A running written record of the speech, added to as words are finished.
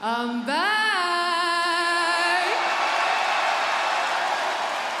I'm back.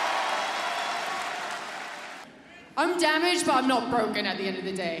 I'm damaged, but I'm not broken at the end of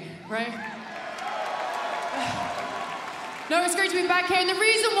the day, right? No, it's great to be back here, and the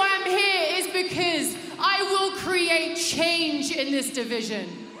reason why I'm here is because I will create change in this division.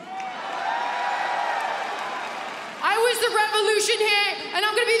 I was the revolution here, and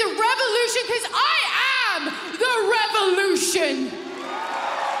I'm gonna be the revolution because I am the revolution.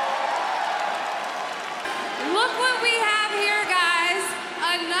 Look what we have here, guys.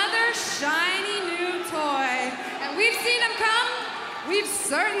 Another shiny new toy. And we've seen them come, we've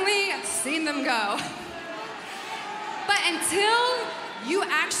certainly seen them go. But until you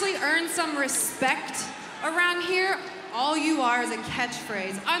actually earn some respect around here, all you are is a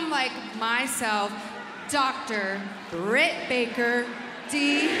catchphrase. Unlike myself, Dr. Britt Baker,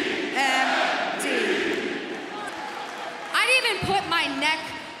 DMD. I'd even put my neck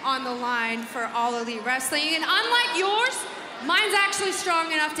on the line for All Elite Wrestling, and unlike yours, mine's actually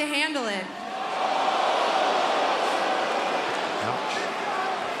strong enough to handle it.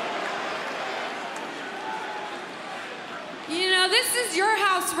 You know, this is your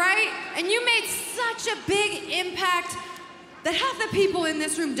house, right? And you made such a big impact that half the people in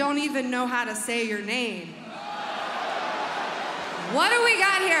this room don't even know how to say your name. What do we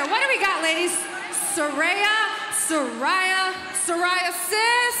got here? What do we got, ladies? Psoriasis.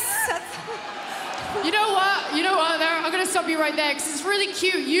 You know what? I'm gonna stop you right there because it's really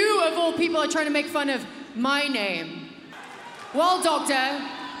cute. You, of all people, are trying to make fun of my name. Well, Doctor,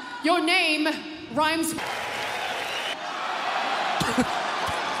 your name rhymes.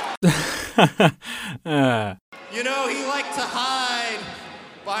 You know, he liked to hide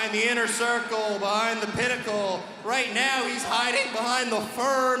behind the inner circle, behind the pinnacle. Right now, he's hiding behind the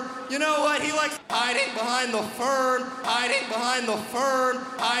fern. You know what? He likes hiding behind the fern, hiding behind the fern,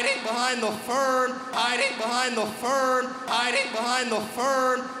 hiding behind the fern, hiding behind the fern, hiding behind the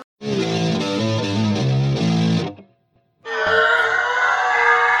fern.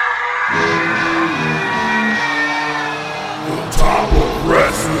 The Top of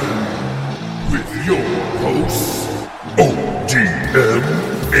Wrestling with your hosts, OGM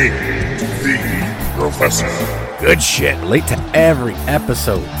and the Professor. Good shit. Late to every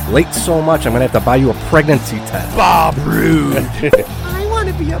episode. Late so much, I'm going to have to buy you a pregnancy test. Bob Roode. I want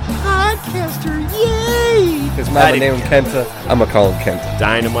to be a podcaster. Yay! His mama named Kenta. I'm going to call him Kenta.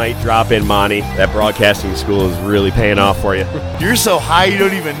 Dynamite drop in, Monty. That broadcasting school is really paying off for you. You're so high you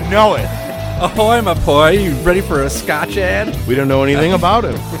don't even know it. Oh, I'm a boy. You ready for a Scotch ad? We don't know anything about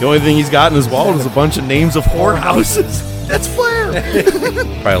him. The only thing he's got in his wallet is a bunch of names of whorehouses. That's Flair!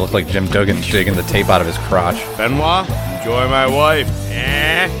 Probably look like Jim Duggan digging the tape out of his crotch. Benoit, enjoy my wife.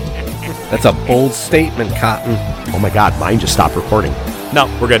 That's a bold statement, Cotton. Oh my God, mine just stopped recording. No,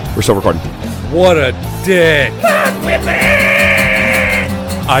 we're good. We're still recording. What a dick.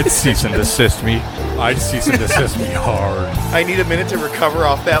 I'd cease and desist me. I'd cease and desist me hard. I need a minute to recover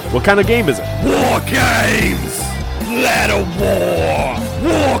off that. What kind of game is it? War Games! Land of War!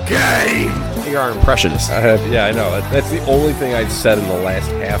 War Games! You are impressionist. Yeah, I know. That's the only thing I've said in the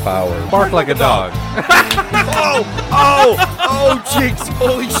last half hour. Bark like a dog. Oh, Jinx,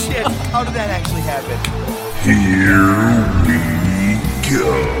 holy shit. How did that actually happen? Here we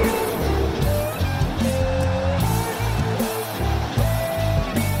go.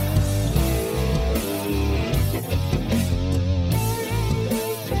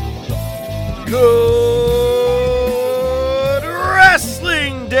 Good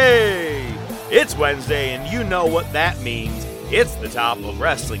Wrestling Day! It's Wednesday, and you know what that means. It's the Top of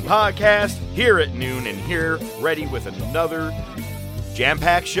Wrestling podcast here at noon, and here ready with another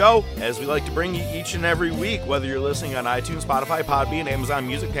jam-packed show, as we like to bring you each and every week, whether you're listening on iTunes, Spotify, Podbean, Amazon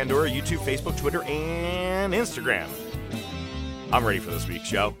Music, Pandora, YouTube, Facebook, Twitter, and Instagram. I'm ready for this week's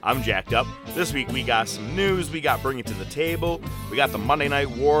show. I'm jacked up. This week we got some news we got bringing to the table. We got the Monday Night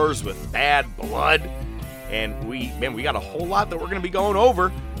Wars with Bad Blood. And we got a whole lot that we're going to be going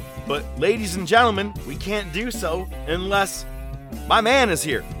over. But ladies and gentlemen, we can't do so unless my man is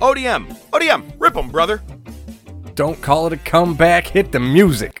here. ODM. ODM, rip 'em, brother. Don't call it a comeback. Hit the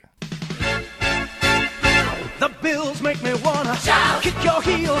music. The bills make me wanna shout. Kick your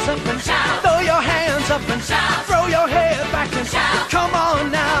heels up and shout. Throw your hands up and shout. Throw your head back and shout. Come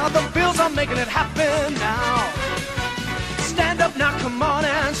on now, the bills are making it happen now. Stand up now, come on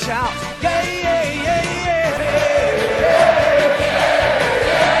and shout. Yeah, yeah, yeah, yeah.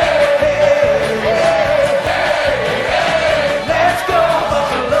 Let's go,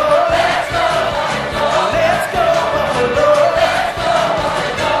 Buffalo. Let's go, Buffalo. Let's go, Buffalo. Let's go,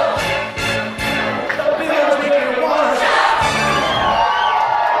 Buffalo. The bills make me wanna shout.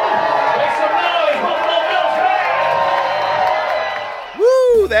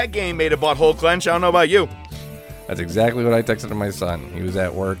 that game made a butthole clench. I don't know about you. That's exactly what I texted to my son. He was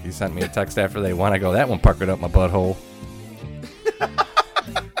at work. He sent me a text after they won. I go, that one puckered up my butthole.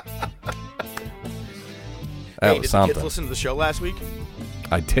 That was did something. the kids listen to the show last week?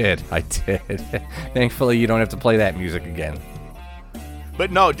 I did. Thankfully, you don't have to play that music again. But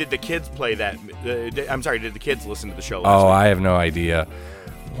no, did the kids play that? I'm sorry, did the kids listen to the show last Oh, week? I have no idea.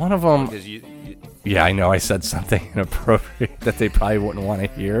 One of them... Because Yeah, I know I said something inappropriate that they probably wouldn't want to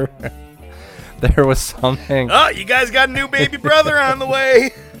hear. There was something... Oh, you guys got a new baby brother on the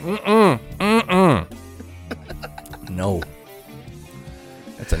way. No.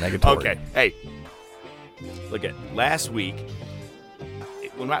 That's a negatory. Okay, hey. Look at last week.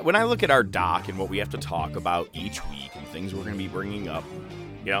 When I look at our doc and what we have to talk about each week and things we're going to be bringing up,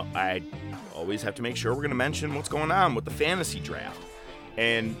 I always have to make sure we're going to mention what's going on with the fantasy draft.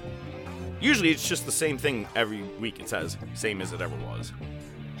 And usually it's just the same thing every week. It says, same as it ever was.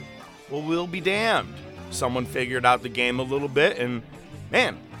 Well, we'll be damned. Someone figured out the game a little bit, and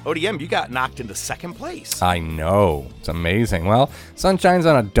man, ODM, you got knocked into second place. I know. It's amazing. Well, Sunshine's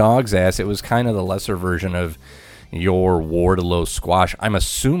on a dog's ass. It was kind of the lesser version of your Wardlow squash. I'm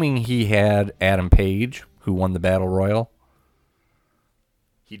assuming he had Adam Page, who won the Battle Royal.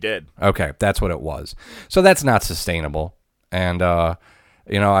 He did. Okay, that's what it was. So that's not sustainable. And, I'll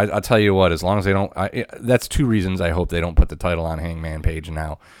tell you what, as long as they don't... that's two reasons I hope they don't put the title on Hangman Page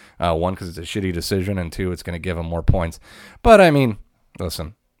now. One, because it's a shitty decision, and two, it's going to give him more points. But, I mean,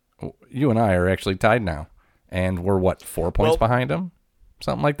 listen, you and I are actually tied now. And we're, 4 points behind him?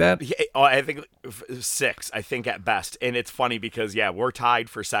 Something like that? Yeah, I think 6, I think at best. And it's funny because, we're tied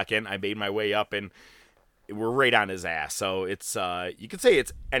for second. I made my way up, and we're right on his ass. So it's, you could say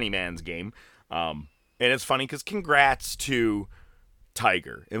it's any man's game. And it's funny because congrats to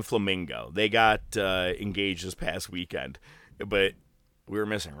Tiger and Flamingo. They got engaged this past weekend. But we were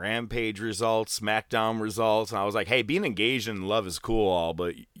missing Rampage results, SmackDown results. And I was like, hey, being engaged in love is cool all,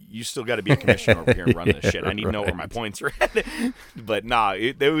 but you still got to be a commissioner over here and run this shit. I need to know where my points are at. But nah,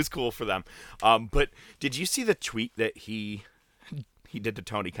 it was cool for them. But did you see the tweet that he did to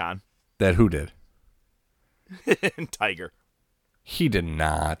Tony Khan? That who did? Tiger. He did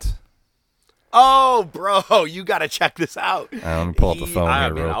not. Oh, bro, you got to check this out. Let me pull up the phone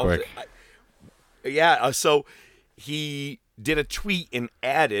here real quick. So he did a tweet and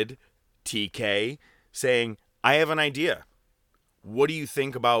added TK saying, I have an idea. What do you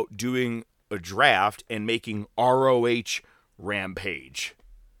think about doing a draft and making ROH Rampage?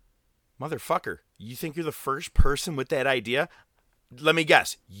 Motherfucker, you think you're the first person with that idea? Let me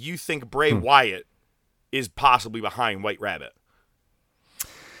guess. You think Bray Wyatt is possibly behind White Rabbit?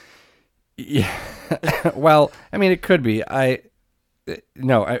 Yeah. Well, I mean, it could be. How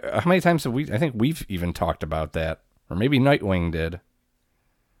many times have I think we've even talked about that. Or maybe Nightwing did.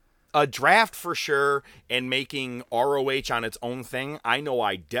 A draft for sure, and making ROH on its own thing. I know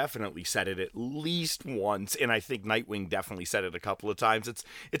I definitely said it at least once, and I think Nightwing definitely said it a couple of times. It's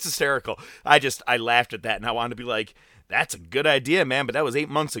hysterical. I laughed at that, and I wanted to be like, that's a good idea, man, but that was 8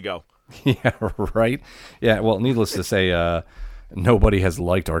 months ago. Yeah, right? Yeah, well, needless to say, nobody has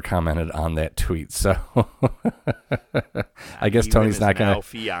liked or commented on that tweet, so I guess Tony's not going to...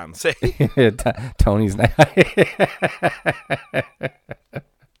 fiance. Tony's not...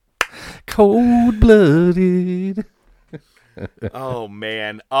 Cold-blooded. Oh,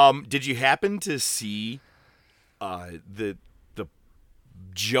 man. Did you happen to see the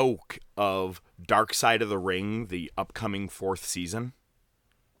joke of Dark Side of the Ring, the upcoming 4th season?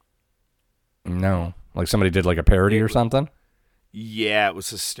 No. Like somebody did like a parody or something? Yeah, it was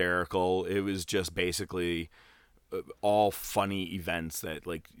hysterical. It was just basically all funny events that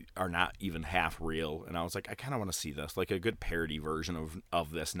like are not even half real. And I was like, I kind of want to see this, like a good parody version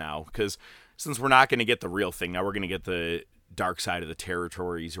of this now. Because since we're not going to get the real thing, now we're going to get the Dark Side of the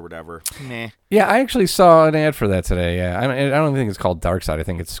Territories or whatever. Meh. Yeah, I actually saw an ad for that today. Yeah, I don't think it's called Dark Side. I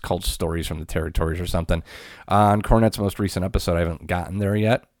think it's called Stories from the Territories or something. On Cornette's most recent episode, I haven't gotten there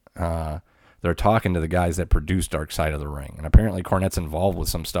yet. They're talking to the guys that produced Dark Side of the Ring. And apparently Cornette's involved with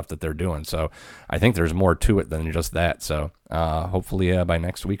some stuff that they're doing. So I think there's more to it than just that. So hopefully by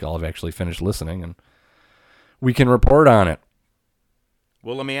next week I'll have actually finished listening and we can report on it.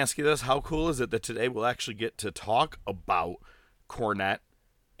 Well, let me ask you this. How cool is it that today we'll actually get to talk about Cornette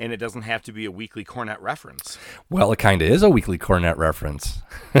and it doesn't have to be a weekly Cornette reference? Well, it kind of is a weekly Cornette reference.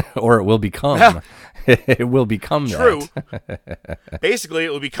 Or it will become. It will become true. That. Basically, it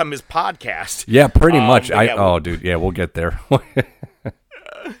will become his podcast. Yeah, pretty much. Dude, yeah, we'll get there.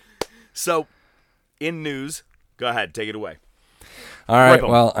 So, in news, go ahead, take it away. All right. Rip 'em.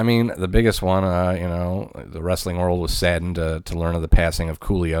 Well, I mean, the biggest one, the wrestling world was saddened to learn of the passing of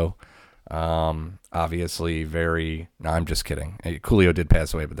Coolio. Obviously, very. No, I'm just kidding. Coolio did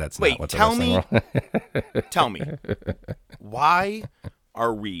pass away, but that's Wait, not what the tell wrestling me. world. Tell me, why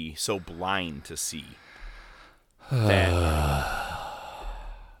are we so blind to see that?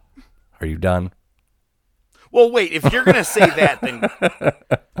 Are you done? Well, wait. If you're gonna say that, then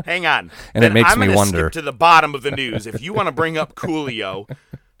hang on. And then it makes I'm me gonna wonder. Skip to the bottom of the news. If you want to bring up Coolio,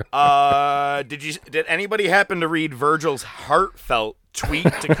 did anybody happen to read Virgil's heartfelt tweet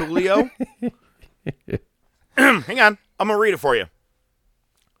to Coolio? Hang on, I'm gonna read it for you.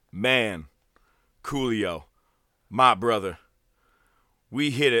 Man, Coolio, my brother,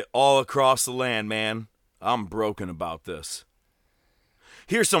 we hit it all across the land, man. I'm broken about this.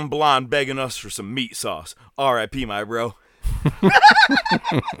 Here's some blonde begging us for some meat sauce. R.I.P. my bro.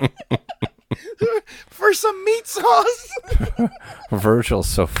 For some meat sauce. Virgil's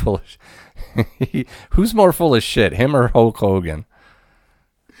so full of who's more full of shit, him or Hulk Hogan?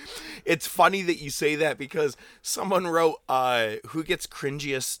 It's funny that you say that because someone wrote, who gets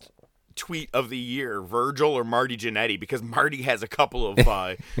cringiest tweet of the year, Virgil or Marty Jannetty? Because Marty has a couple of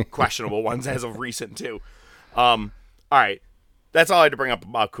questionable ones as of recent, too. All right. That's all I had to bring up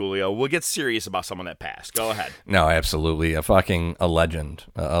about Coolio. We'll get serious about someone that passed. Go ahead. No, absolutely. A legend.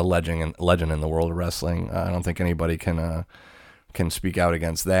 A legend in the world of wrestling. I don't think anybody can speak out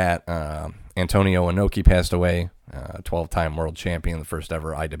against that. Antonio Inoki passed away, 12-time world champion, the first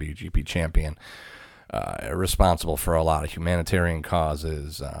ever IWGP champion, responsible for a lot of humanitarian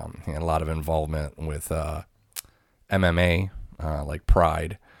causes, and a lot of involvement with MMA, like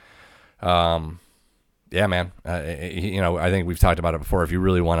Pride. Yeah, man. I think we've talked about it before. If you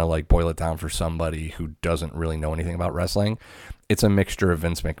really want to like boil it down for somebody who doesn't really know anything about wrestling, it's a mixture of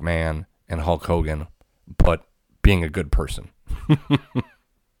Vince McMahon and Hulk Hogan, but being a good person.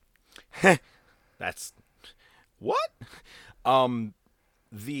 That's what? And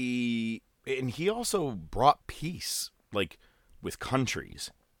he also brought peace, like with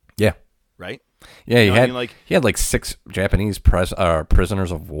countries, Yeah. right? Yeah, he had like 6 Japanese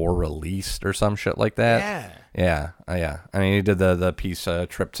prisoners of war released or some shit like that. Yeah. I mean, he did the peace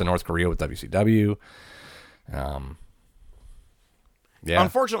trip to North Korea with WCW. Yeah.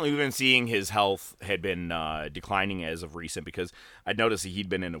 Unfortunately, we've been seeing his health had been declining as of recent because I noticed that he'd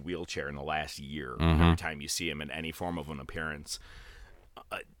been in a wheelchair in the last year. Every time you see him in any form of an appearance,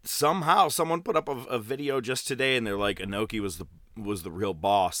 somehow someone put up a video just today, and they're like, Inoki was the real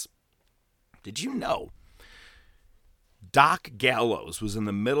boss. Did you know Doc Gallows was in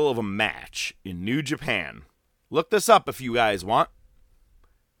the middle of a match in New Japan? Look this up if you guys want.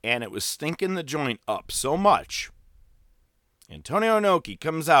 And it was stinking the joint up so much. Antonio Inoki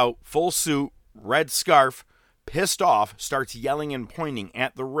comes out, full suit, red scarf, pissed off, starts yelling and pointing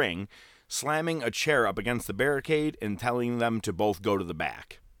at the ring, slamming a chair up against the barricade and telling them to both go to the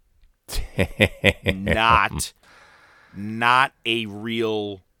back. Not a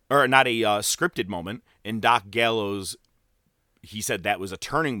real... or not a scripted moment. And Doc Gallows, he said that was a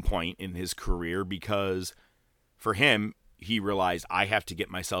turning point in his career because for him, he realized I have to get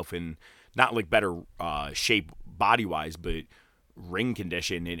myself in not like better shape body-wise, but ring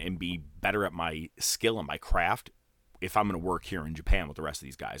condition and be better at my skill and my craft if I'm going to work here in Japan with the rest of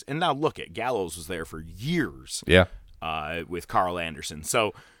these guys. And now look at Gallows was there for years with Carl Anderson.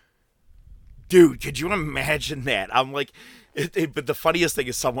 So, dude, could you imagine that? I'm like... but the funniest thing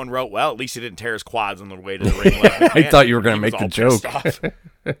is someone wrote, well, at least he didn't tear his quads on the way to the ring. I thought you were going to make the joke.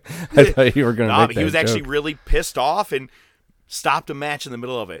 I thought you were going to make that joke. He was actually really pissed off and stopped a match in the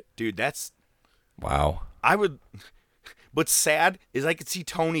middle of it. Dude, that's... Wow. What's sad is I could see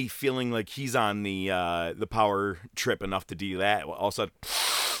Tony feeling like he's on the power trip enough to do that. All of a sudden,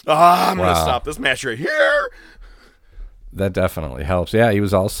 I'm going to stop this match right here. That definitely helps. Yeah, he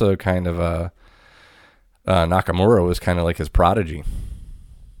was also kind of Nakamura was kind of like his prodigy.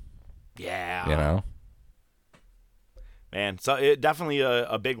 Yeah. You know? Man, so it definitely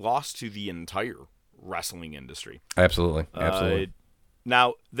a big loss to the entire wrestling industry. Absolutely.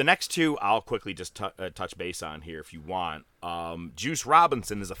 Now, the next two I'll quickly just touch base on here if you want. Juice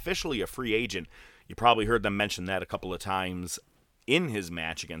Robinson is officially a free agent. You probably heard them mention that a couple of times in his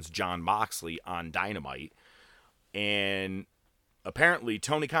match against Jon Moxley on Dynamite. And apparently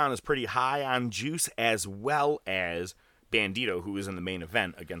Tony Khan is pretty high on Juice as well as Bandito, who is in the main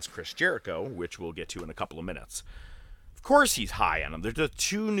event against Chris Jericho, which we'll get to in a couple of minutes. Of course he's high on them. They're the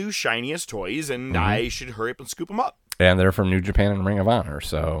two new shiniest toys, and I should hurry up and scoop them up. And they're from New Japan and Ring of Honor,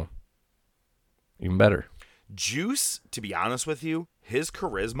 so even better. Juice, to be honest with you, his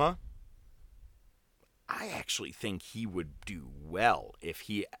charisma, I actually think he would do well if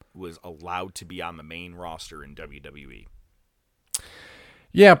he was allowed to be on the main roster in WWE.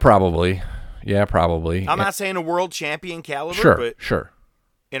 Yeah, probably. I'm not saying a world champion caliber, Sure. but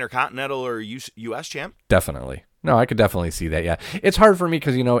Intercontinental or U.S. champ? Definitely. No, I could definitely see that, yeah. It's hard for me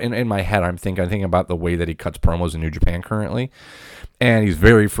because, in my head, I'm thinking about the way that he cuts promos in New Japan currently. And he's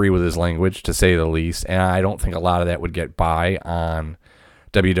very free with his language, to say the least. And I don't think a lot of that would get by on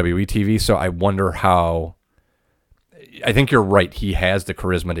WWE TV. So I wonder how... I think you're right. He has the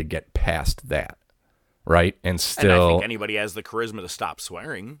charisma to get past that, right? And still... And I think anybody has the charisma to stop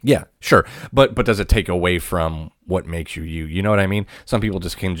swearing. Yeah, sure. But does it take away from what makes you you? You know what I mean? Some people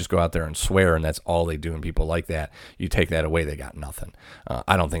can just go out there and swear, and that's all they do, and people like that. You take that away, they got nothing.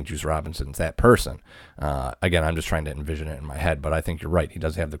 I don't think Juice Robinson's that person. Again, I'm just trying to envision it in my head, but I think you're right. He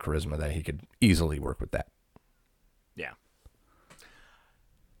does have the charisma that he could easily work with that. Yeah.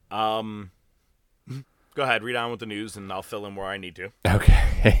 Go ahead, read on with the news, and I'll fill in where I need to.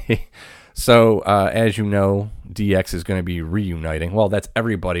 Okay. So, as you know, DX is going to be reuniting. Well, that's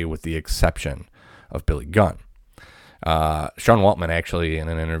everybody with the exception of Billy Gunn. Sean Waltman actually, in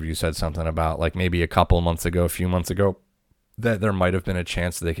an interview, said something about, like, maybe a few months ago, that there might have been a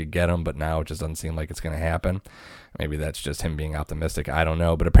chance that they could get him, but now it just doesn't seem like it's going to happen. Maybe that's just him being optimistic. I don't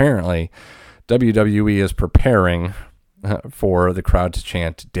know. But apparently, WWE is preparing for the crowd to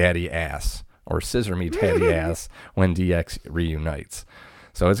chant "Daddy Ass" or "Scissor Me Daddy Ass" when DX reunites.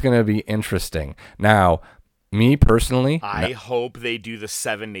 So it's going to be interesting. Now, me personally... I hope they do the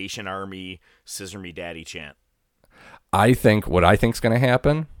Seven Nation Army "Scissor Me Daddy" chant. What I think is going to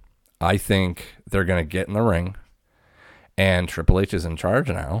happen, I think they're going to get in the ring, and Triple H is in charge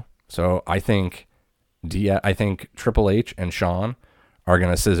now. So I think Triple H and Shawn are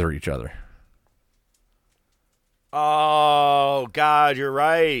going to scissor each other. Oh, God, you're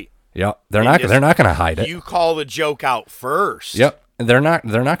right. Yep, they're not going to hide it. You call the joke out first. Yep, they're not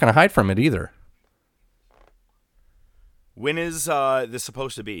going to hide from it either. When is this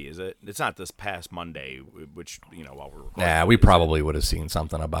supposed to be? Is it? It's not this past Monday, which while we're recording. Yeah, we probably would have seen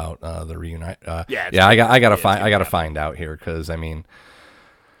something about the reunite. Yeah, I gotta find out here because I mean,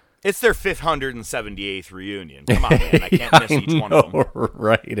 it's their 578th reunion. Come on, man, I can't miss each one of them.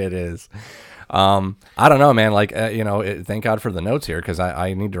 Right, it is. I don't know, man. Like thank God for the notes here because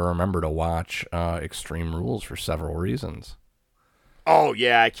I need to remember to watch Extreme Rules for several reasons. Oh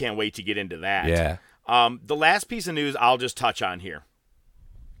yeah, I can't wait to get into that. Yeah. The last piece of news I'll just touch on here,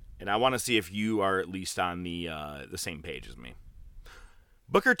 and I want to see if you are at least on the same page as me.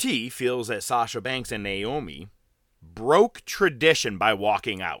 Booker T feels that Sasha Banks and Naomi broke tradition by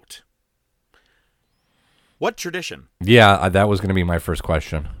walking out. What tradition? Yeah, that was going to be my first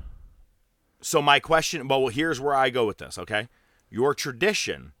question. So my question, well, here's where I go with this, okay? Your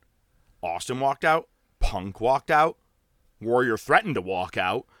tradition, Austin walked out, Punk walked out, Warrior threatened to walk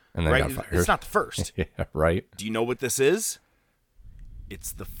out, and then right? got fired. It's not the first. Yeah, right. Do you know what this is?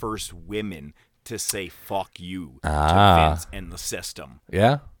 It's the first women to say fuck you to Vince and the system.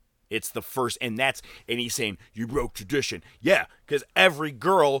 Yeah. It's the first, and he's saying, you broke tradition. Yeah, because every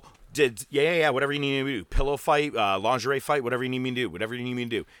girl did, whatever you need me to do. Pillow fight, lingerie fight, whatever you need me to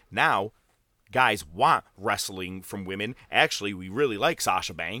do. Now, guys want wrestling from women. Actually, we really like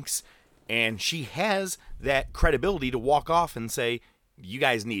Sasha Banks, and she has that credibility to walk off and say, you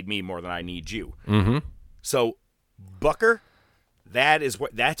guys need me more than I need you. Mm-hmm. So, Booker,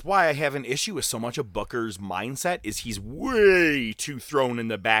 that's why I have an issue with so much of Booker's mindset is he's way too thrown in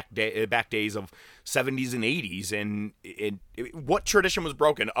the back days of 70s and 80s. And what tradition was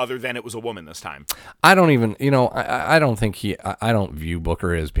broken other than it was a woman this time? I don't even, I don't think I don't view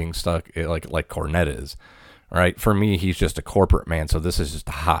Booker as being stuck like Cornette is. Right? For me, he's just a corporate man, so this is just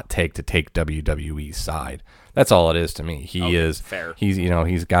a hot take to take WWE's side. That's all it is to me. He is fair.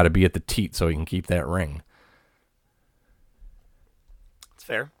 He's got to be at the teat so he can keep that ring. It's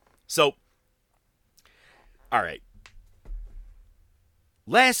fair. So, all right.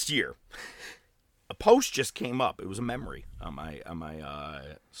 Last year, a post just came up. It was a memory on my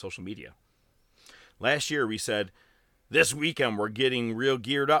social media. Last year, we said, this weekend, we're getting real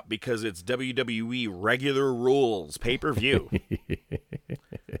geared up because it's WWE Regular Rules pay-per-view.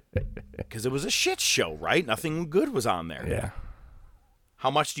 Because it was a shit show, right? Nothing good was on there. Yeah.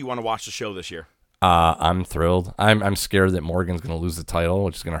 How much do you want to watch the show this year? I'm thrilled. I'm scared that Morgan's going to lose the title,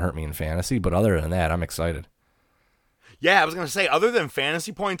 which is going to hurt me in fantasy. But other than that, I'm excited. Yeah, I was going to say, other than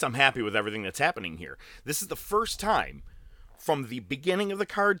fantasy points, I'm happy with everything that's happening here. This is the first time from the beginning of the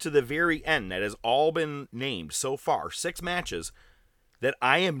card to the very end that has all been named so far, 6 matches, that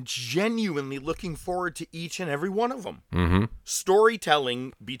I am genuinely looking forward to each and every one of them. Mm-hmm.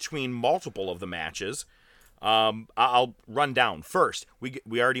 Storytelling between multiple of the matches, I'll run down. First,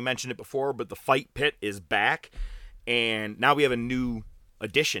 we already mentioned it before, but the Fight Pit is back, and now we have a new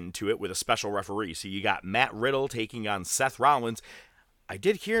addition to it with a special referee. So you got Matt Riddle taking on Seth Rollins. I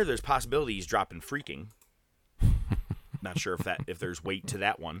did hear there's possibility he's dropping Freaking. Not sure if there's weight to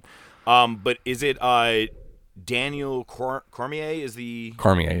that one. But is it Daniel Cormier is the...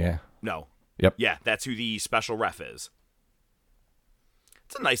 Cormier, yeah. No. Yep. Yeah, that's who the special ref is.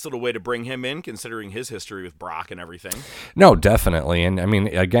 It's a nice little way to bring him in, considering his history with Brock and everything. No, definitely. And I mean,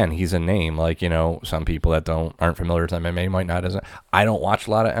 again, he's a name. Like, some people that aren't familiar with MMA might not. I don't watch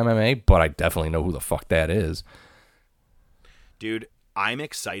a lot of MMA, but I definitely know who the fuck that is. Dude, I'm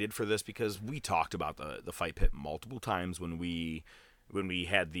excited for this because we talked about the Fight Pit multiple times when we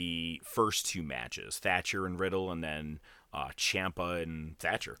had the first two matches, Thatcher and Riddle, and then Ciampa and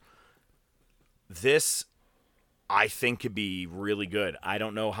Thatcher. This, I think, could be really good. I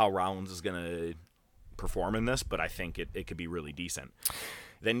don't know how Rollins is going to perform in this, but I think it could be really decent.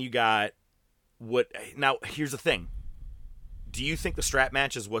 Then you got now, here's the thing. Do you think the strap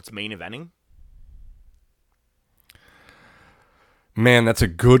match is what's main eventing? Man, that's a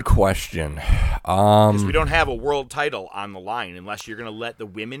good question. Because we don't have a world title on the line unless you're going to let the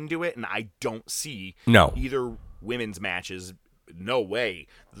women do it, and I don't see either women's matches. No way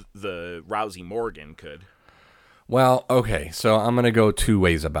the Rousey Morgan could. Well, okay, so I'm going to go two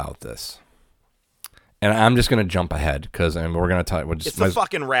ways about this. And I'm just going to jump ahead because we're going to talk. It's the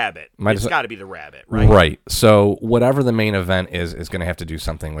fucking rabbit. It's got to be the rabbit, right? Right. So whatever the main event is going to have to do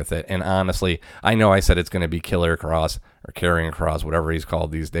something with it. And honestly, I know I said it's going to be Killer Cross or Karrion Kross, whatever he's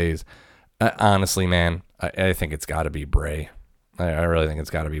called these days. Honestly, man, I think it's got to be Bray. I really think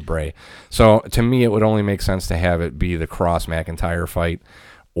it's got to be Bray. So to me, it would only make sense to have it be the Cross McIntyre fight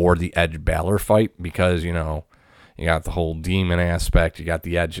or the Edge Balor fight because, you got the whole demon aspect. You got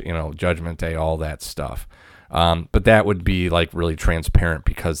the Edge, Judgment Day, all that stuff. But that would be like really transparent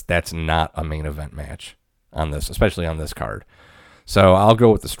because that's not a main event match on this, especially on this card. So I'll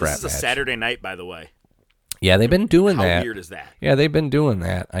go with the strap match. This is a Saturday night, by the way. Yeah, they've been doing that. How weird is that? Yeah, they've been doing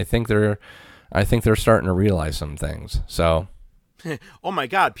that. I think they're starting to realize some things. So. Oh my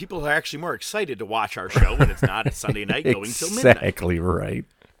God! People are actually more excited to watch our show when it's not a Sunday night going till midnight. Exactly right.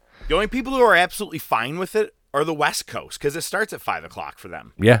 The only people who are absolutely fine with it are the West Coast because it starts at 5 o'clock for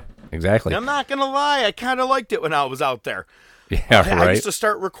them. Yeah, exactly. And I'm not gonna lie, I kind of liked it when I was out there. Yeah, right. I used to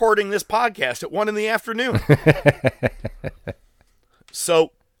start recording this podcast at 1 p.m.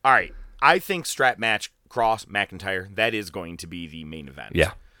 So, all right, I think strap match Cross McIntyre that is going to be the main event.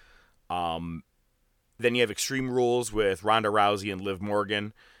 Yeah. Then you have Extreme Rules with Ronda Rousey and Liv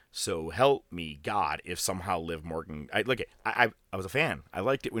Morgan. So help me God if somehow Liv Morgan. I was a fan. I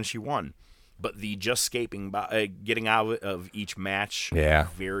liked it when she won, but the just escaping, getting out of each match,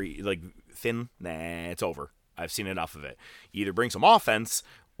 very thin. Nah, it's over. I've seen enough of it. Either bring some offense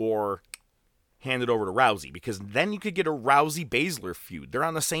or hand it over to Rousey because then you could get a Rousey Baszler feud. They're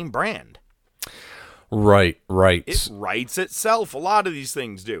on the same brand. Right. It writes itself. A lot of these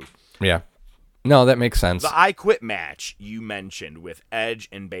things do. Yeah. No, that makes sense. The I Quit match you mentioned with Edge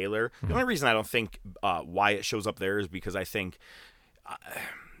and Baylor. The only reason I don't think Wyatt shows up there is because I think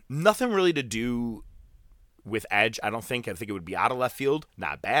nothing really to do with Edge. I think it would be out of left field.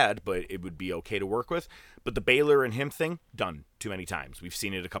 Not bad, but it would be okay to work with. But the Baylor and him thing, done too many times. We've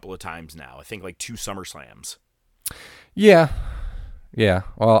seen it a couple of times now. I think like 2 SummerSlams. Yeah.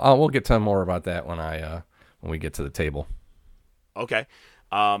 Well, we'll get to more about that when we get to the table. Okay.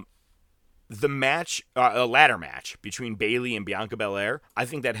 The match, a ladder match between Bayley and Bianca Belair, I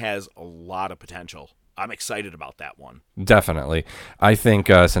think that has a lot of potential. I'm excited about that one. Definitely. I think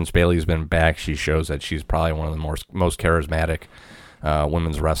since Bayley's been back, she shows that she's probably one of the most charismatic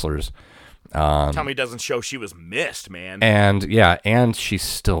women's wrestlers. Tell me it doesn't show she was missed, man. And she's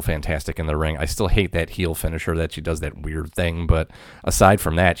still fantastic in the ring. I still hate that heel finisher that she does that weird thing, but aside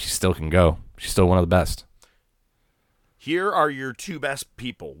from that, she still can go. She's still one of the best. Here are your 2 best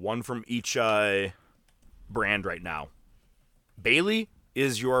people, one from each brand right now. Bayley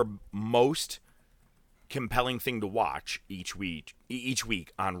is your most compelling thing to watch each week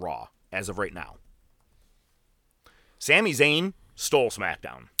on Raw as of right now. Sami Zayn stole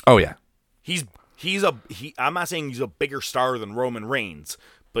SmackDown. Oh yeah. I'm not saying he's a bigger star than Roman Reigns,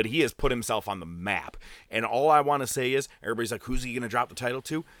 but he has put himself on the map. And all I want to say is everybody's like, who's he going to drop the title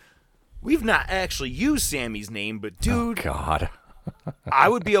to? We've not actually used Sammy's name, but dude, oh God. I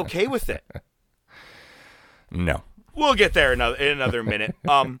would be okay with it. No. We'll get there in another minute.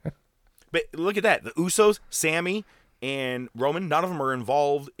 But look at that. The Usos, Sammy, and Roman, none of them are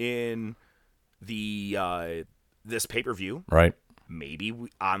involved in the this pay-per-view. Right. Maybe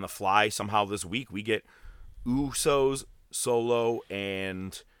on the fly somehow this week we get Usos, Solo,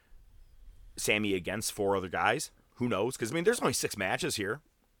 and Sammy against 4 other guys. Who knows? Because, I mean, there's only 6 matches here.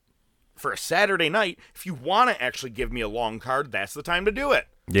 For a Saturday night, if you want to actually give me a long card, that's the time to do it.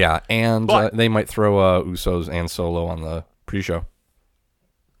 Yeah, and they might throw Usos and Solo on the pre-show.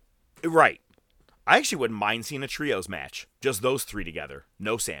 Right. I actually wouldn't mind seeing a trios match. Just those 3 together.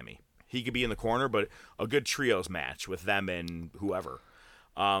 No Sammy. He could be in the corner, but a good trios match with them and whoever.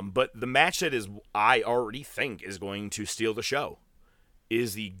 But the match that I already think is going to steal the show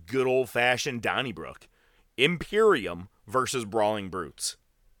is the good old-fashioned Donnybrook. Imperium versus Brawling Brutes.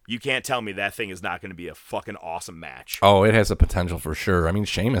 You can't tell me that thing is not going to be a fucking awesome match. Oh, it has the potential for sure. I mean,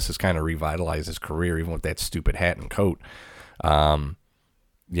 Sheamus has kind of revitalized his career, even with that stupid hat and coat.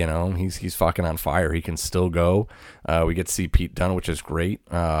 He's fucking on fire. He can still go. We get to see Pete Dunne, which is great.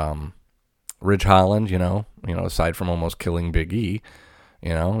 Ridge Holland, aside from almost killing Big E,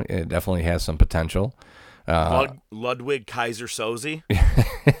 it definitely has some potential. Ludwig Kaiser Soze.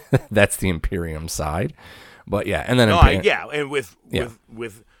 That's the Imperium side. But yeah, and then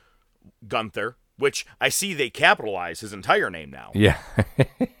with Gunther, which I see they capitalize his entire name now. Yeah.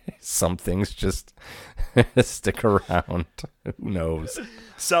 Some things just stick around. Who knows?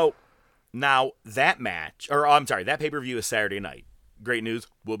 So now that pay-per-view is Saturday night. Great news.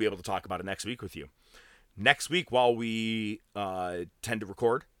 We'll be able to talk about it next week with you. Next week, while we tend to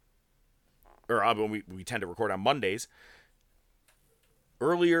record, or when we tend to record on Mondays,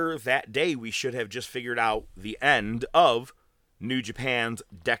 earlier that day, we should have just figured out the end of New Japan's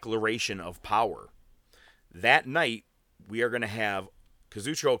Declaration of Power. That night, we are going to have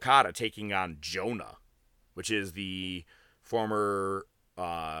Kazuchika Okada taking on Jonah, which is the former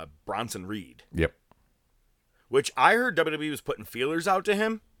Bronson Reed. Yep. Which I heard WWE was putting feelers out to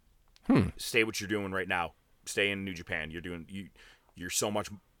him. Stay what you're doing right now. Stay in New Japan. You're so much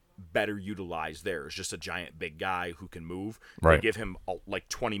better utilized there. It's just a giant big guy who can move. Right. They give him like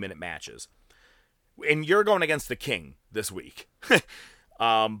 20-minute matches. And you're going against the King this week.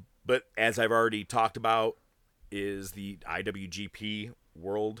 But as I've already talked about, is the IWGP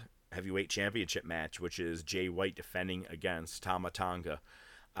World Heavyweight Championship match, which is Jay White defending against Tama Tonga.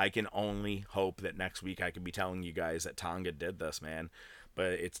 I can only hope that next week I can be telling you guys that Tonga did this, man.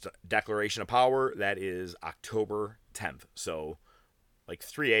 But it's Declaration of Power. That is October 10th. So, like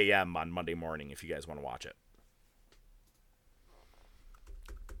 3 a.m. on Monday morning if you guys want to watch it.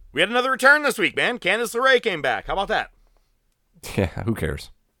 We had another return this week, man. Candice LeRae came back. How about that? Yeah, who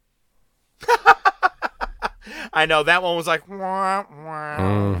cares? I know, that one was like...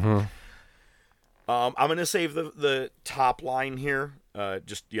 Mm-hmm. I'm going to save the top line here.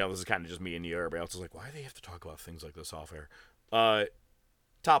 This is kind of just me and you. Everybody else is like, why do they have to talk about things like this off air?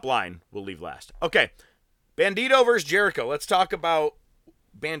 Top line, we'll leave last. Okay, Bandito versus Jericho. Let's talk about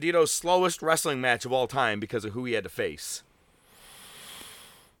Bandito's slowest wrestling match of all time because of who he had to face.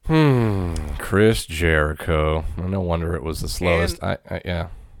 Chris Jericho. No wonder it was the slowest. Yeah.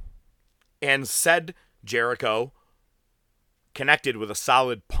 And said Jericho connected with a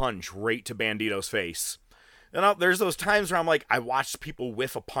solid punch right to Bandito's face. And there's those times where I'm like, I watched people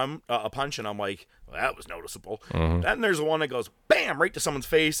whiff a punch, and I'm like, well, that was noticeable. Mm-hmm. Then there's one that goes, bam, right to someone's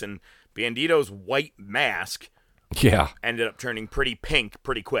face, and Bandito's white mask ended up turning pretty pink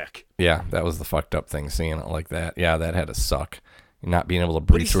pretty quick. Yeah, that was the fucked up thing, seeing it like that. Yeah, that had to suck. Not being able to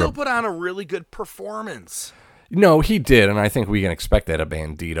breathe through. But he still put on a really good performance. No, he did, and I think we can expect that of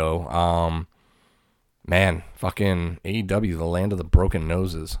Bandito. Man, fucking AEW, the land of the broken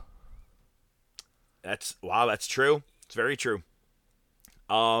noses. That's true. It's very true.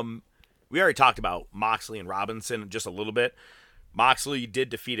 We already talked about Moxley and Robinson just a little bit. Moxley did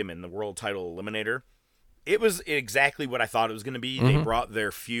defeat him in the world title eliminator. It was exactly what I thought it was going to be. Mm-hmm. They brought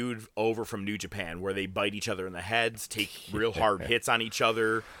their feud over from New Japan, where they bite each other in the heads, take real hard hits on each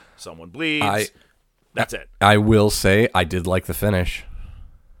other. Someone bleeds. That's it. I will say I did like the finish.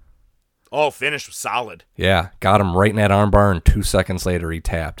 Oh, finish was solid. Yeah, got him right in that armbar, and 2 seconds later he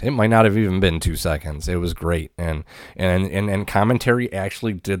tapped. It might not have even been 2 seconds. It was great, and commentary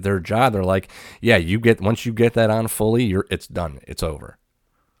actually did their job. They're like, yeah, once you get that on fully, it's done. It's over.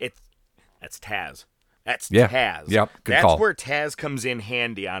 That's Taz. That's Taz. Yep, good call. That's where Taz comes in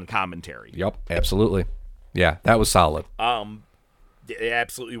handy on commentary. Yep, absolutely. Yeah, that was solid. It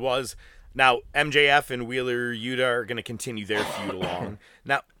absolutely was. Now, MJF and Wheeler Yuta are going to continue their feud along.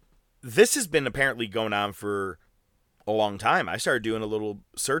 Now, this has been apparently going on for a long time. I started doing a little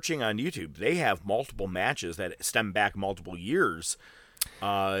searching on YouTube. They have multiple matches that stem back multiple years.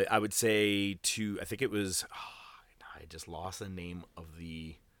 I would say I think it was, I just lost the name of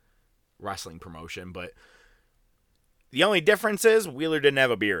the wrestling promotion, but the only difference is Wheeler didn't have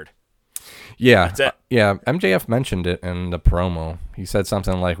a beard. Yeah, That's it. yeah. MJF mentioned it in the promo. He said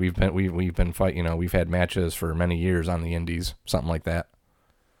something like, "We've been fighting. You know, we've had matches for many years on the Indies, something like that."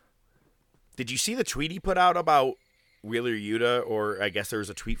 Did you see the tweet he put out about Wheeler Yuta? Or I guess there was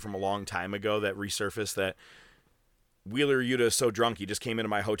a tweet from a long time ago that resurfaced that Wheeler Yuta is so drunk he just came into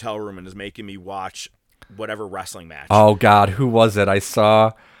my hotel room and is making me watch whatever wrestling match. Oh God, who was it? I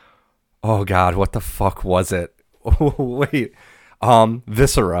saw. Oh God, what the fuck was it? Oh, wait,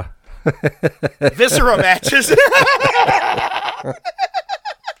 Viscera. Viscera matches.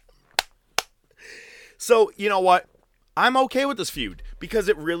 So, you know what? I'm okay with this feud because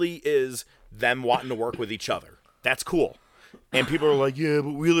it really is them wanting to work with each other. That's cool. And people are like, yeah,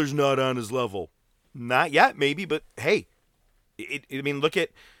 but Wheeler's not on his level. Not yet, maybe, but hey, I mean, look at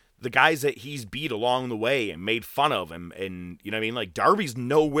the guys that he's beat along the way and made fun of him. And, you know what I mean? Like, Darby's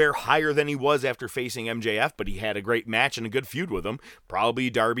nowhere higher than he was after facing MJF, but he had a great match and a good feud with him.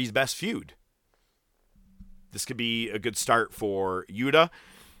 Probably Darby's best feud. This could be a good start for Yuta.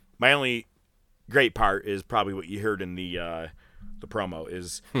 My only great part is probably what you heard in the promo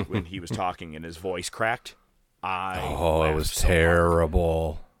is when he was talking and his voice cracked. It was so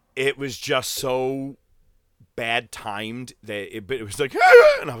terrible. Hard. It was just so bad timed that it was like,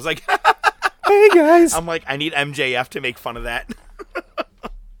 and I was like, hey guys. I'm like, I need MJF to make fun of that.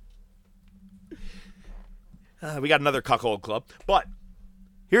 We got another cuckold club, but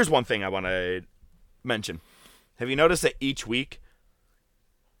here's one thing I want to mention. Have you noticed that each week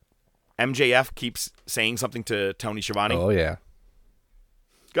MJF keeps saying something to Tony Schiavone? Oh yeah.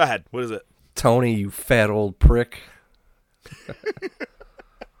 Go ahead. What is it? Tony, you fat old prick.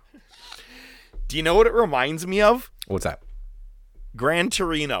 Do you know what it reminds me of? What's that? Gran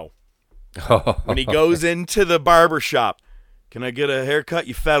Torino. When he goes into the barber shop. Can I get a haircut,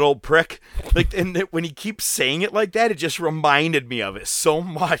 you fat old prick? Like, and when he keeps saying it like that, it just reminded me of it so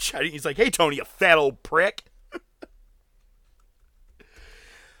much. He's like, hey, Tony, you fat old prick.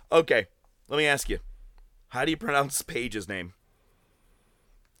 Okay, let me ask you. How do you pronounce Paige's name?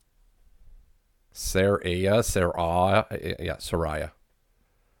 Saraya.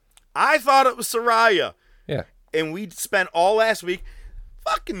 I thought it was Saraya. Yeah. And we spent all last week,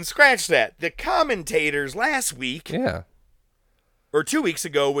 fucking scratch that. The commentators last week, yeah, or 2 weeks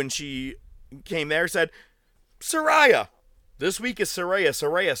ago when she came there, said, Saraya. This week is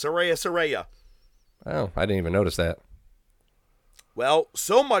Saraya. Oh, I didn't even notice that. Well,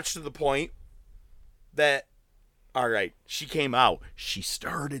 so much to the point that, all right, she came out. She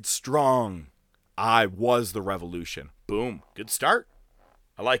started strong. I was the revolution. Boom. Good start.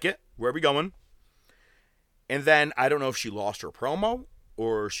 I like it. Where are we going? And then I don't know if she lost her promo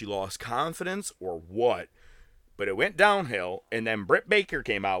or she lost confidence or what, but it went downhill. And then Britt Baker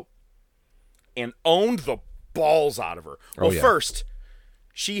came out and owned the balls out of her. Well, first,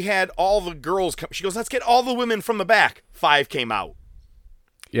 she had all the girls come. She goes, let's get all the women from the back. 5 came out.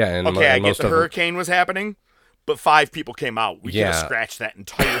 Yeah. And okay, I get the hurricane was happening, but 5 people came out. We could have scratched that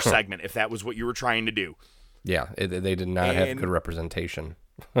entire segment if that was what you were trying to do. Yeah, they did not have good representation.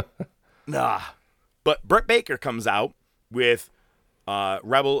 Nah. But Britt Baker comes out with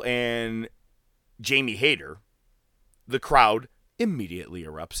Rebel and Jamie Hayter. The crowd immediately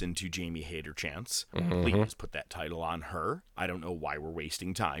erupts into Jamie Hayter chants. Mm-hmm. Please put that title on her. I don't know why we're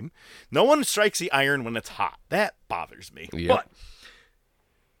wasting time. No one strikes the iron when it's hot. That bothers me. Yep. But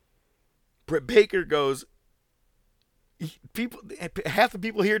Britt Baker goes, half the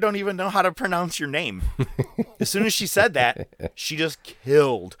people here don't even know how to pronounce your name. As soon as she said that, she just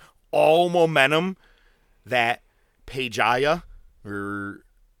killed all momentum that Pagaya or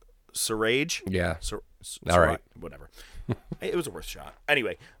Sarage. Yeah. All right. Whatever. It was a worth shot.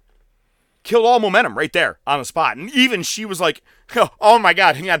 Anyway, killed all momentum right there on the spot. And even she was like, oh my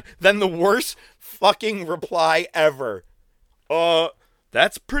God, hang on. Then the worst fucking reply ever.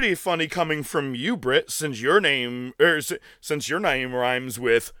 That's pretty funny coming from you, Britt, since your name rhymes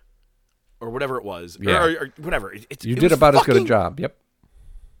with, or whatever it was, or whatever. You did about as good a job. Yep.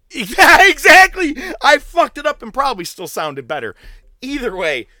 Yeah, exactly. I fucked it up and probably still sounded better. Either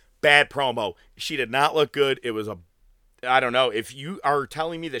way, bad promo. She did not look good. It was I don't know. If you are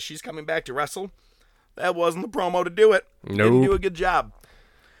telling me that she's coming back to wrestle, that wasn't the promo to do it. Nope. Didn't do a good job.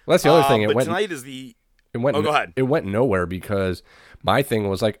 Well, that's the other thing. Tonight is the. Go ahead. It went nowhere because my thing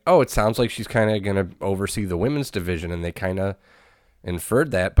was like, it sounds like she's kind of going to oversee the women's division, and they kind of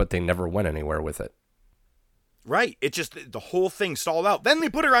inferred that, but they never went anywhere with it. Right. It just, the whole thing stalled out. Then they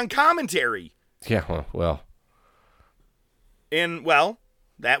put her on commentary. Yeah, well. And, well,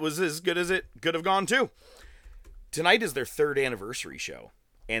 that was as good as it could have gone, too. Tonight is their 3rd anniversary show,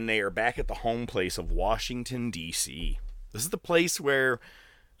 and they are back at the home place of Washington, D.C. This is the place where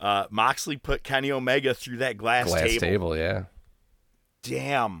Moxley put Kenny Omega through that glass table. Yeah.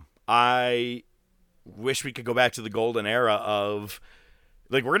 Damn. I wish we could go back to the golden era of,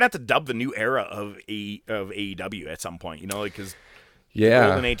 like, we're gonna have to dub the new era of AEW at some point, because the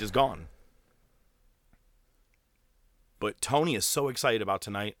golden age is gone. But Tony is so excited about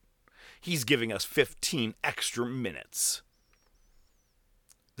tonight. He's giving us 15 extra minutes.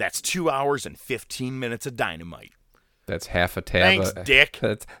 That's 2 hours and 15 minutes of Dynamite. That's half a tab. Thanks, Dick.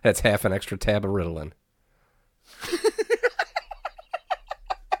 That's half an extra tab of Ritalin.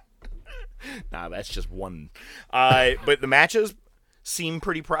 Nah, that's just one. But the matches seem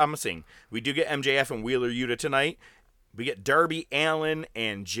pretty promising. We do get MJF and Wheeler Yuta tonight. We get Darby Allin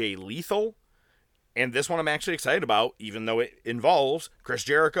and Jay Lethal. And this one I'm actually excited about, even though it involves Chris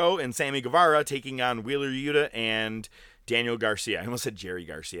Jericho and Sammy Guevara taking on Wheeler Yuta and Daniel Garcia. I almost said Jerry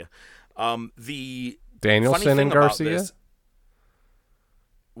Garcia. The Danielson and Garcia?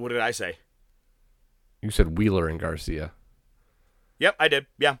 What did I say? You said Wheeler and Garcia. Yep, I did.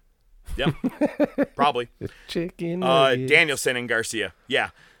 Yeah. Yep. Probably. Chicken Danielson and Garcia. Yeah.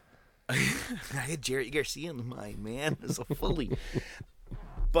 I had Jerry Garcia in the mind, man. It's so fully.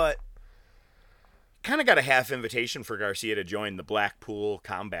 But kind of got a half invitation for Garcia to join the Blackpool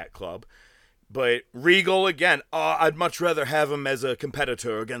Combat Club. But Regal, again, I'd much rather have him as a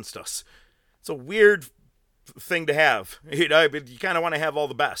competitor against us. It's a weird thing to have. You kind of want to have all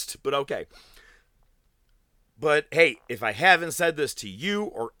the best, but okay. But, hey, if I haven't said this to you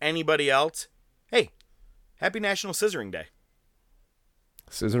or anybody else, hey, happy National Scissoring Day.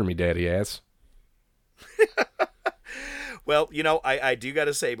 Scissor me, daddy ass. Well, I do got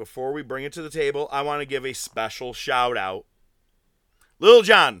to say, before we bring it to the table, I want to give a special shout out. Lil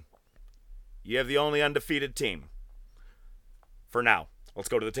Jon, you have the only undefeated team. For now. Let's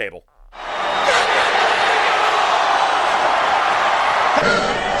go to the table.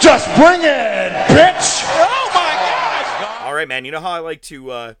 Just bring it, bitch! Oh my God! All right, man. You know how I like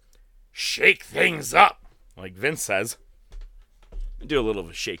to shake things up, like Vince says. I do a little of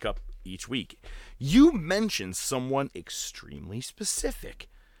a shake up each week. You mentioned someone extremely specific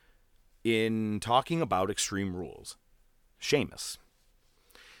in talking about Extreme Rules. Sheamus.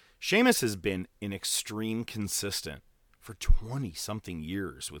 Sheamus has been an extreme consistent for 20-something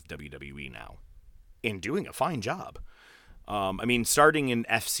years with WWE now, and doing a fine job. Starting in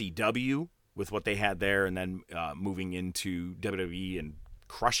FCW with what they had there, and then moving into WWE and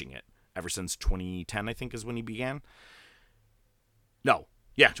crushing it ever since 2010, I think, is when he began. No,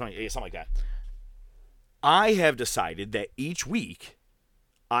 yeah, 20, something like that. I have decided that each week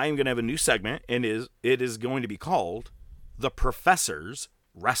I'm going to have a new segment, and it is going to be called The Professor's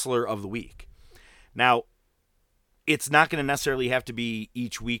Wrestler of the Week. Now, it's not going to necessarily have to be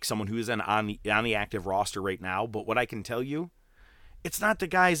each week someone who is on the active roster right now, but what I can tell you, it's not the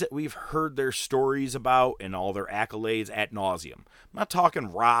guys that we've heard their stories about and all their accolades ad nauseum. I'm not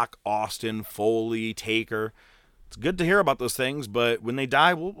talking Rock, Austin, Foley, Taker. It's good to hear about those things, but when they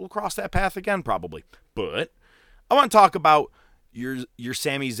die, we'll cross that path again probably. But I want to talk about your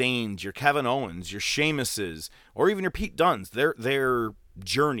Sami Zayns, your Kevin Owens, your Sheamuses, or even your Pete Dunnes. Their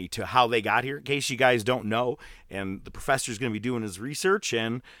journey to how they got here, in case you guys don't know. And the professor's going to be doing his research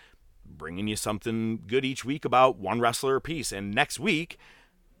and bringing you something good each week about one wrestler apiece. And next week,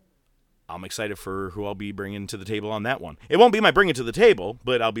 I'm excited for who I'll be bringing to the table on that one. It won't be my bring it to the table,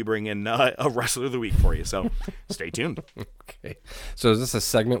 but I'll be bringing a wrestler of the week for you. So stay tuned. Okay. So is this a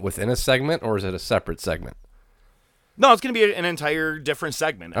segment within a segment, or is it a separate segment? No, it's going to be an entire different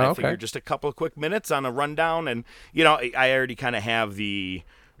segment. Oh, I okay. figured just a couple of quick minutes on a rundown. And, I already kind of have the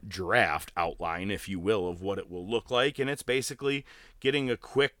draft outline, if you will, of what it will look like. And it's basically getting a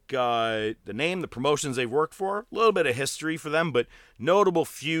quick, the name, the promotions they've worked for, a little bit of history for them, but notable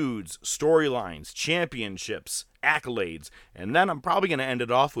feuds, storylines, championships, accolades. And then I'm probably going to end it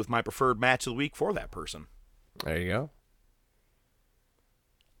off with my preferred match of the week for that person. There you go.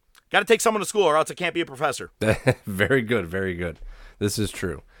 Got to take someone to school or else I can't be a professor. Very good, very good. This is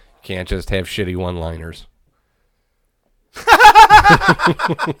true. You can't just have shitty one-liners.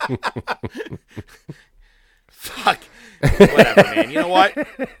 Fuck. Whatever, man. You know what?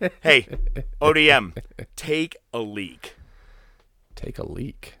 Hey, ODM, take a leak. Take a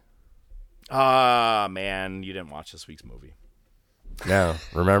leak. Man, you didn't watch this week's movie. No,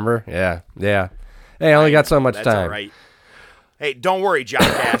 remember? Yeah. Hey, I only got so much That's time. All right. Hey, don't worry,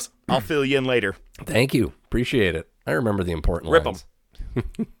 Jockass. I'll fill you in later. Thank you. Appreciate it. I remember the important Rip lines.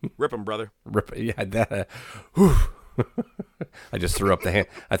 Rip 'em, brother. Yeah, that. I just threw up the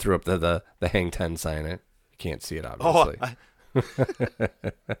I threw up the Hang 10 sign. You can't see it, obviously.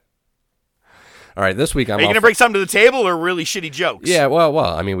 All right, this week I'm. Are you going to bring something to the table or really shitty jokes? Yeah, well,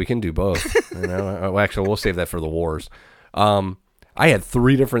 I mean, we can do both. Actually, we'll save that for the wars. I had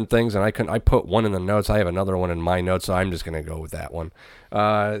 3 different things, and I put one in the notes. I have another one in my notes, so I'm just going to go with that one.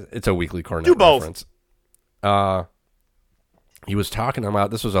 It's a Weekly Cornet do both. reference. He was talking about,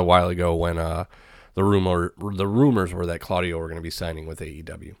 this was a while ago when the rumors were that Claudio were going to be signing with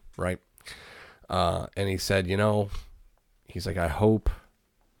AEW, right? And he said, he's like, I hope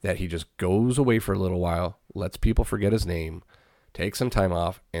that he just goes away for a little while, lets people forget his name, take some time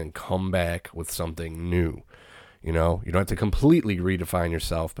off, and come back with something new. You don't have to completely redefine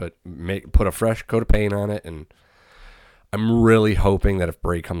yourself, but put a fresh coat of paint on it. And I'm really hoping that if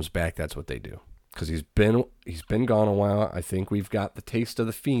Bray comes back, that's what they do. Because he's been gone a while. I think we've got the taste of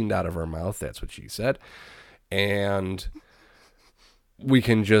the Fiend out of our mouth. That's what she said. And we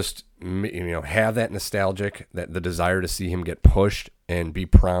can just, have that nostalgic, that the desire to see him get pushed and be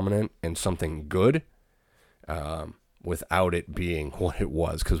prominent in something good, without it being what it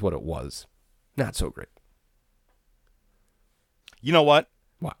was. Because what it was, not so great. You know what?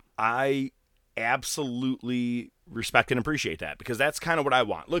 What? I absolutely respect and appreciate that, because that's kind of what I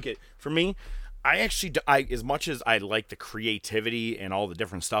want. Look, for me, I as much as I like the creativity and all the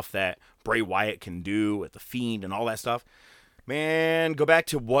different stuff that Bray Wyatt can do with the Fiend and all that stuff, man, go back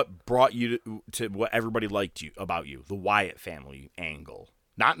to what brought you to what everybody liked about you, the Wyatt family angle.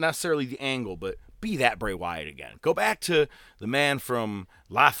 Not necessarily the angle, but be that Bray Wyatt again. Go back to the man from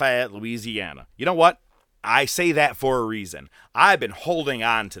Lafayette, Louisiana. You know what? I say that for a reason. I've been holding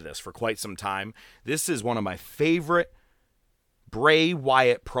on to this for quite some time. This is one of my favorite Bray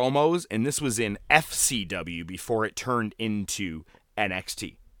Wyatt promos, and this was in FCW before it turned into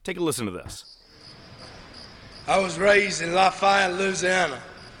NXT. Take a listen to this. I was raised in Lafayette, Louisiana.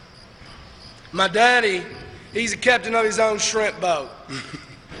 My daddy, he's the captain of his own shrimp boat.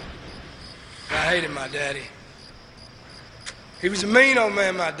 I hated my daddy. He was a mean old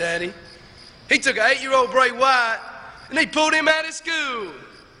man, my daddy. He took an 8-year-old Bray Wyatt and he pulled him out of school.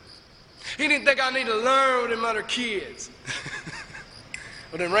 He didn't think I needed to learn with them other kids.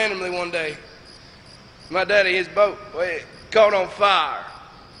 But then randomly one day, my daddy, his boat, caught on fire.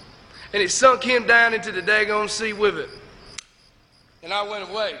 And it sunk him down into the daggone sea with it. And I went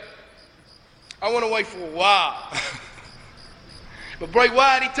away. I went away for a while. But Bray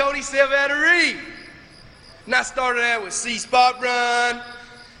Wyatt, he told himself how to read. And I started out with C-Spot Run.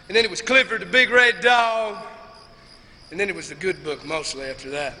 And then it was Clifford the Big Red Dog. And then it was the Good Book mostly after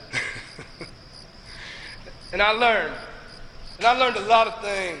that. And I learned. And I learned a lot of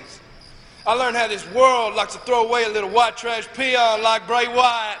things. I learned how this world likes to throw away a little white trash peon like Bray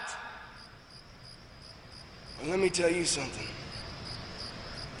Wyatt. And let me tell you something.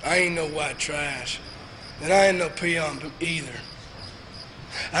 I ain't no white trash. And I ain't no peon either.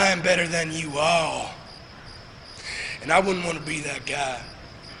 I am better than you all. And I wouldn't want to be that guy.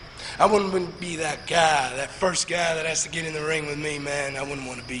 I wouldn't want to be that guy, that first guy that has to get in the ring with me, man. I wouldn't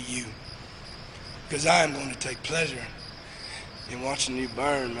want to be you. Because I am going to take pleasure in watching you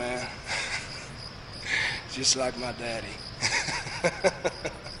burn, man. Just like my daddy.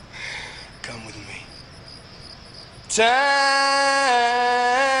 Come with me. Time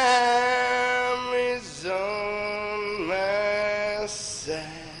is on my side.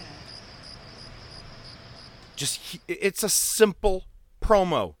 It's a simple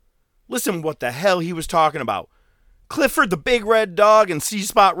promo. Listen what the hell he was talking about. Clifford the Big Red Dog and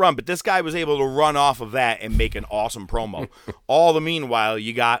C-Spot Run, but this guy was able to run off of that and make an awesome promo. All the meanwhile,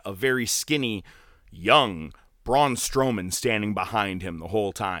 you got a very skinny, young Braun Strowman standing behind him the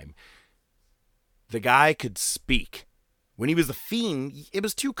whole time. The guy could speak. When he was the Fiend, it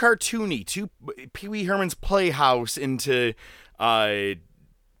was too cartoony, too Pee Wee Herman's Playhouse into Freddy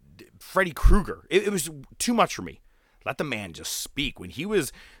Krueger. It was too much for me. Let the man just speak. When he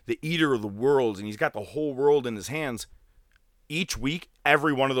was the eater of the worlds and he's got the whole world in his hands, each week,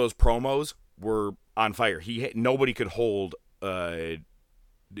 every one of those promos were on fire. Nobody could hold,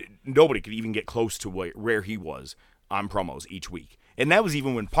 nobody could even get close to where he was on promos each week. And that was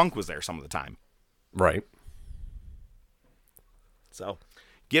even when Punk was there some of the time. Right. So,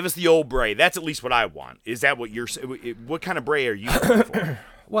 give us the old Bray. That's at least what I want. Is that what what kind of Bray are you looking for?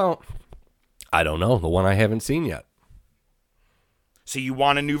 Well, I don't know. The one I haven't seen yet. So you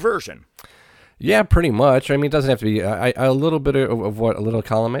want a new version? Yeah, pretty much. I mean, it doesn't have to be a little bit of what, a little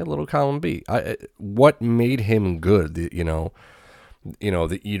column A, a little column B. What made him good? The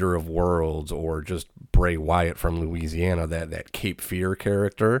Eater of Worlds, or just Bray Wyatt from Louisiana, that Cape Fear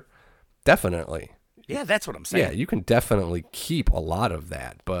character. Definitely. Yeah, that's what I'm saying. Yeah, you can definitely keep a lot of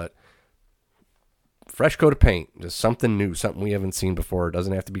that, but fresh coat of paint, just something new, something we haven't seen before. It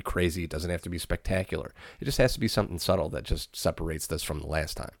doesn't have to be crazy. It doesn't have to be spectacular. It just has to be something subtle that just separates this from the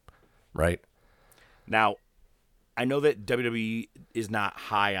last time, right? Now, I know that WWE is not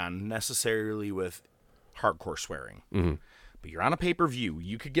high on necessarily with hardcore swearing, but you're on a pay-per-view.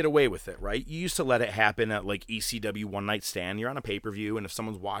 You could get away with it, right? You used to let it happen at like ECW One Night Stand. You're on a pay-per-view, and if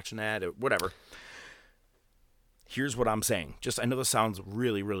someone's watching that, or whatever. Here's what I'm saying. I know this sounds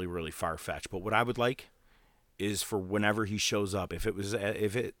really, really, really far-fetched, but what I would like is for whenever he shows up, if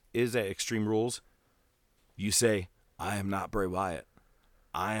it is at Extreme Rules, you say, I am not Bray Wyatt.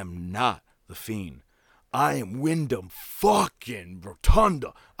 I am not The Fiend. I am Wyndham fucking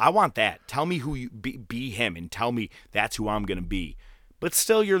Rotunda. I want that. Tell me who you be him, and tell me that's who I'm going to be. But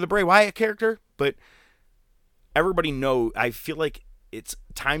still, you're the Bray Wyatt character, but everybody know. I feel like it's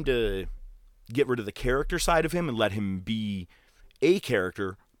time to get rid of the character side of him and let him be a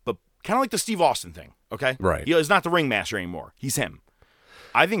character, but kind of like the Steve Austin thing, okay? Right. He's not the ringmaster anymore. He's him.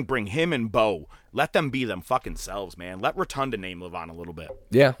 I think bring him and Bo. Let them be them fucking selves, man. Let Rotunda name live on a little bit.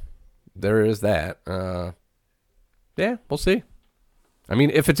 Yeah, there is that. Yeah, we'll see. I mean,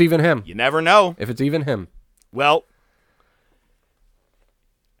 if it's even him. You never know. If it's even him. Well,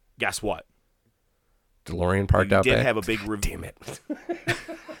 guess what? DeLorean parked out back. Did have a big review. Damn it.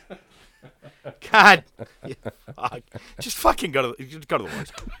 God. Fuck. Just fucking go to the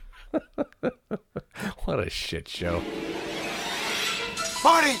wars. What a shit show.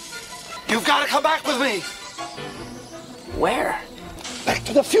 Marty, you've got to come back with me. Where? Back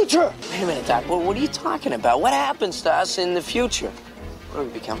to the future. Wait a minute, Doc. What are you talking about? What happens to us in the future? What, do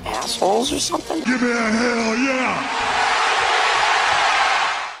we become assholes or something? Give me a hell yeah!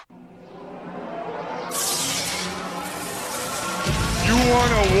 You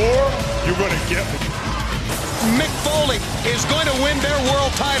want a war? You're gonna get me. Mick Foley is going to win their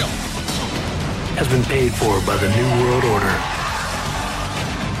world title. Has been paid for by the New World Order.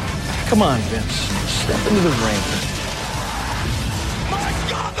 Come on, Vince. Step into the ring. My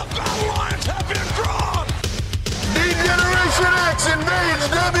God, the battle lines have been drawn! D-Generation X invades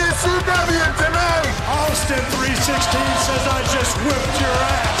WCW tonight! Austin 316 says I just whipped your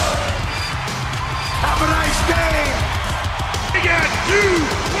ass. Have a nice day! We got you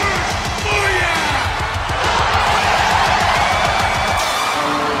work for ya!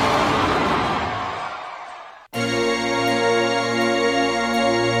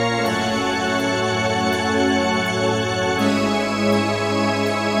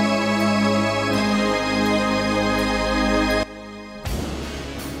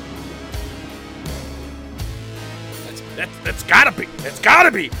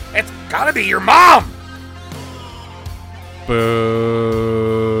 It's gotta be your mom.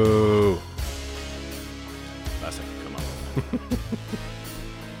 Boo. Listen, come on.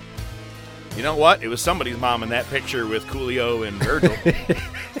 You know what? It was somebody's mom in that picture with Coolio and Virgil.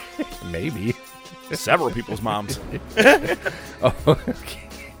 Maybe. Several people's moms. Oh, okay.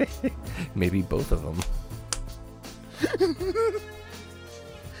 Maybe both of them.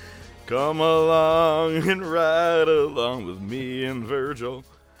 Come along and ride along with me and Virgil.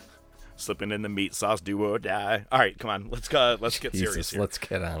 Slipping in the meat sauce, do or die. All right, come on. Let's get serious here. Let's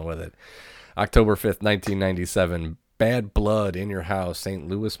get on with it. October 5th, 1997. Bad Blood in Your House, St.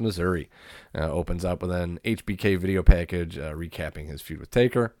 Louis, Missouri. Opens up with an HBK video package recapping his feud with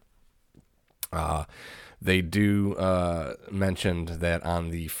Taker. They do mentioned that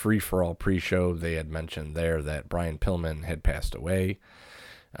on the Free For All pre-show, they had mentioned there that Brian Pillman had passed away.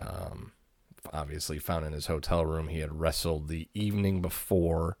 Obviously found in his hotel room. He had wrestled the evening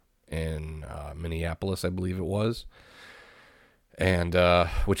before in Minneapolis, I believe it was, and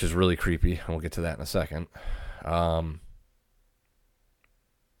which is really creepy. And we'll get to that in a second. But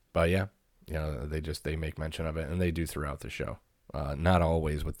yeah, you know, they make mention of it, and they do throughout the show. Not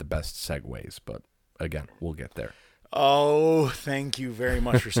always with the best segues, but again, we'll get there. Oh, thank you very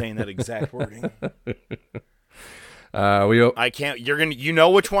much for saying that exact wording. I can't. You're gonna. You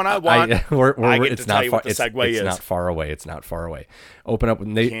know which one I want. I get to tell you what the segue is. It's not far away. It's not far away. Open up with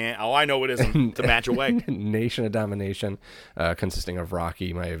I know it isn't. To match away. Nation of Domination, consisting of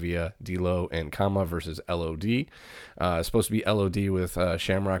Rocky Maivia, D'Lo, and Kama versus LOD. Supposed to be LOD with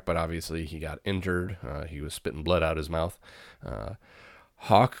Shamrock, but obviously he got injured. He was spitting blood out his mouth.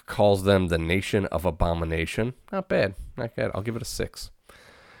 Hawk calls them the Nation of Abomination. Not bad. Not bad. I'll give it a 6.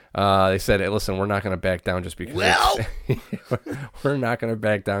 They said, hey, listen, we're not going to back down just because we're not going to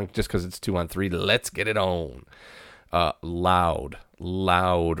back down just because it's 2-on-3. Let's get it on. Loud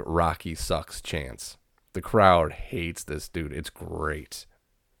Rocky sucks chants. The crowd hates this dude. It's great.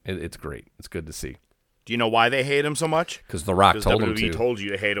 It's great. It's good to see. Do you know why they hate him so much? Because The Rock told him to. WWE told you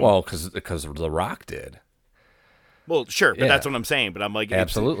to hate him. Well, because The Rock did. Well, sure, but that's what I'm saying. But I'm like,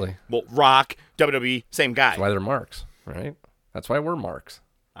 absolutely. Well, Rock, WWE, same guy. That's why they're marks, right? That's why we're marks.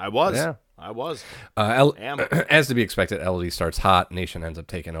 I was. Yeah. I was. As to be expected, LOD starts hot. Nation ends up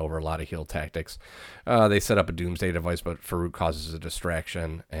taking over. A lot of heel tactics. They set up a doomsday device, but Farouk causes a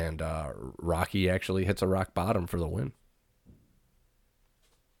distraction, and Rocky actually hits a rock bottom for the win.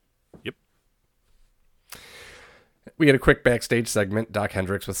 Yep. We get a quick backstage segment. Doc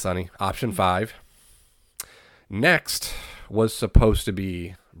Hendricks with Sonny. Option 5. Next was supposed to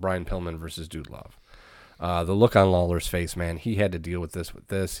be Brian Pillman versus Dude Love. The look on Lawler's face, man, he had to deal with this,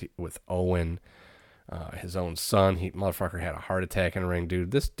 with Owen, his own son. Motherfucker had a heart attack in the ring,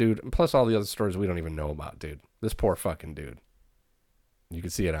 dude. This dude, plus all the other stories we don't even know about, dude. This poor fucking dude. You can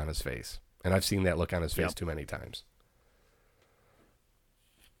see it on his face. And I've seen that look on his face too many times.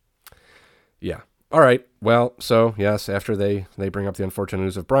 Yeah. All right. Well, so, yes, after they bring up the unfortunate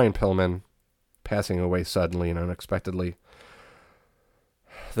news of Brian Pillman passing away suddenly and unexpectedly,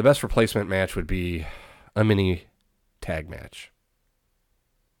 the best replacement match would be a mini tag match.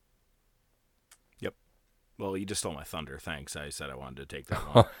 Yep. Well, you just stole my thunder. Thanks. I said I wanted to take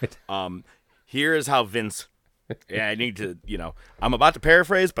that one. Here is how Vince... Yeah, I need to, I'm about to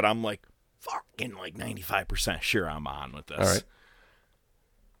paraphrase, but I'm like fucking 95% sure I'm on with this. All right.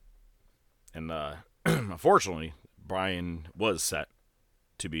 And unfortunately, Brian was set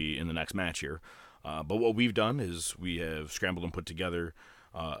to be in the next match here. But what we've done is we have scrambled and put together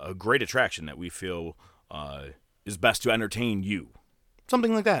a great attraction that we feel is best to entertain you.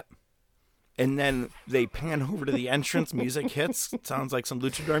 Something like that. And then they pan over to the entrance, music hits, sounds like some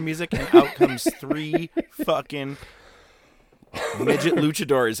luchador music, and out comes 3 fucking midget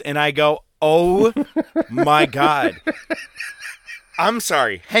luchadors. And I go, oh my God. I'm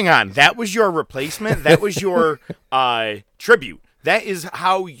sorry. Hang on. That was your replacement? That was your tribute. That is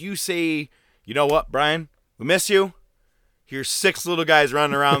how you say, you know what, Brian? We miss you. Here's 6 little guys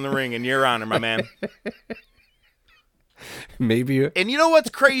running around the ring in your honor, my man. Maybe. And you know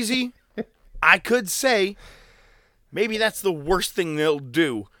what's crazy? I could say maybe that's the worst thing they'll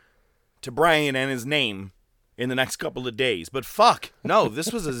do to Brian and his name in the next couple of days. But fuck. No,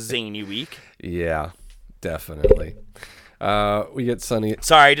 this was a zany week. Yeah, definitely. We get Sonny.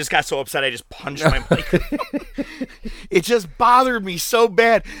 Sorry, I just got so upset I just punched my mic. It just bothered me so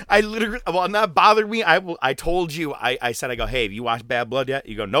bad. Not bothered me. I told you. I said, I go, hey, have you watched Bad Blood yet?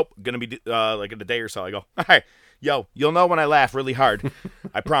 You go, nope. Gonna be like in a day or so. I go, all right, yo, you'll know when I laugh really hard.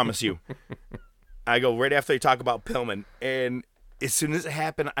 I promise you. I go right after they talk about Pillman, and as soon as it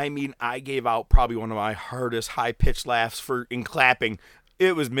happened, I gave out probably one of my hardest high-pitched laughs in clapping.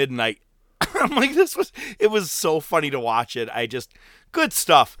 It was midnight. I'm like, it was so funny to watch it. Good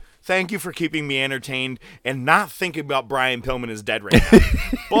stuff. Thank you for keeping me entertained and not thinking about Brian Pillman is dead right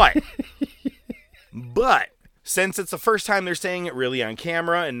now. But since it's the first time they're saying it really on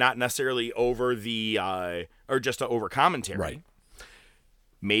camera and not necessarily over or just over commentary. Right.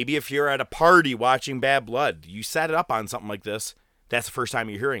 Maybe if you're at a party watching Bad Blood, you set it up on something like this, that's the first time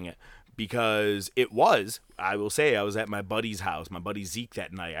you're hearing it. Because I will say, I was at my buddy's house, my buddy Zeke,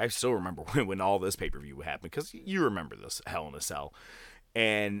 that night. I still remember when all this pay-per-view happened, because you remember this Hell in a Cell.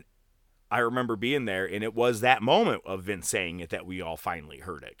 And I remember being there, and it was that moment of Vince saying it that we all finally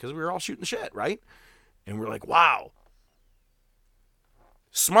heard it, because we were all shooting shit, right? And we're like, wow.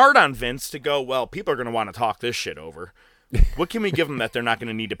 Smart on Vince to go, well, people are going to want to talk this shit over. What can we give them that they're not going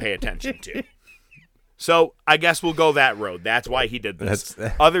to need to pay attention to? So I guess we'll go that road. That's why he did this.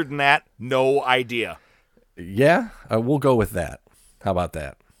 Other than that, no idea. Yeah, we'll go with that. How about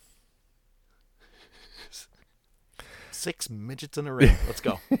that? 6 midgets in a ring. Let's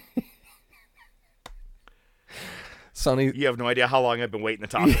go. Sonny, you have no idea how long I've been waiting to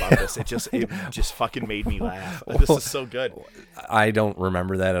talk about this. It just fucking made me laugh. This is so good. I don't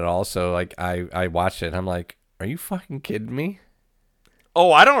remember that at all. So I watched it. And I'm like, are you fucking kidding me?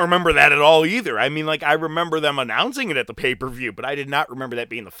 Oh, I don't remember that at all either. I remember them announcing it at the pay-per-view, but I did not remember that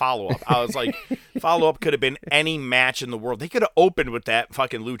being the follow-up. I was like, follow-up could have been any match in the world. They could have opened with that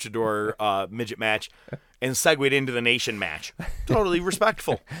fucking luchador midget match and segued into the Nation match. Totally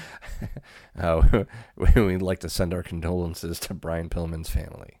respectful. We'd like to send our condolences to Brian Pillman's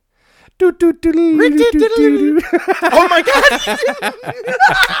family. Oh my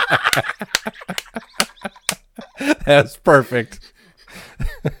God! That's perfect.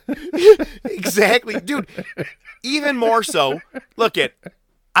 Exactly, dude. Even more so. Look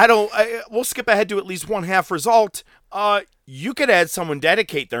we'll skip ahead to at least one half result. You could have someone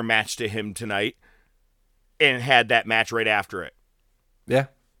dedicate their match to him tonight and had that match right after it. Yeah.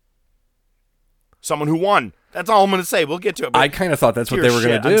 Someone who won. That's all I'm going to say. We'll get to it. I kind of thought that's what they were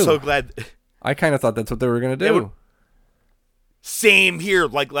going to do. I'm so glad. I kind of thought that's what they were going to do. Same here.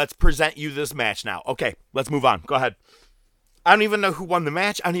 Like, let's present you this match now. Okay, let's move on. Go ahead. I don't even know who won the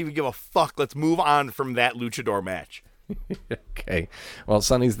match. I don't even give a fuck. Let's move on from that luchador match. Okay. Well,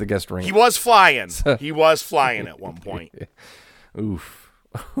 Sonny's the guest ring. He was flying. He was flying at one point. Oof.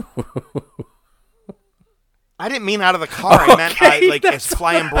 I didn't mean out of the car. I meant like as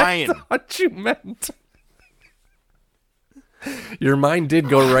Flying Brian. That's what you meant. Your mind did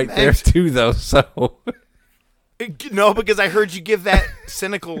go right there too, though. So no, because I heard you give that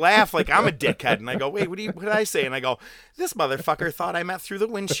cynical laugh, like I'm a dickhead, and I go, "Wait, what did I say?" And I go, "This motherfucker thought I meant through the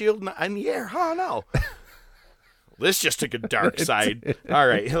windshield in the air." Oh no. This just took a dark side. All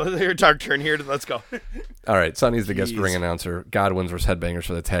right, your dark turn here. Let's go. All right, Sonny's the guest ring announcer. Godwins versus Headbangers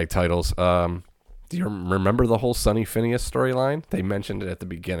for the tag titles. Do you remember the whole Sonny Phineas storyline? They mentioned it at the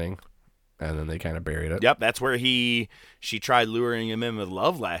beginning, and then they kind of buried it. Yep, that's where she tried luring him in with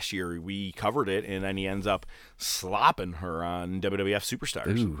love last year. We covered it, and then he ends up slopping her on WWF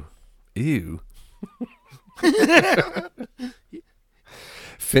Superstars. Ew.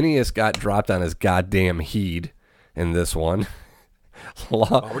 Phineas got dropped on his goddamn heed in this one.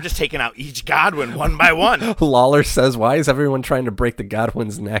 We're just taking out each Godwin one by one. Lawler says, "Why is everyone trying to break the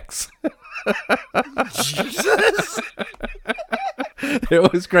Godwins' necks?" Jesus.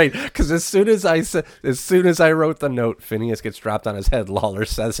 It was great because as soon as I wrote the note, Phineas gets dropped on his head. Lawler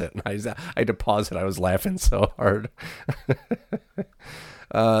says it, and I had to pause it. I was laughing so hard.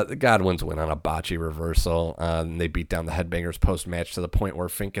 The Godwins win on a botchy reversal. And they beat down the Headbangers post-match to the point where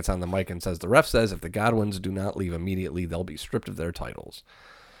Fink gets on the mic and says, "The ref says if the Godwins do not leave immediately, they'll be stripped of their titles."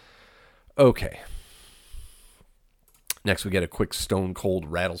 Okay. Next, we get a quick Stone Cold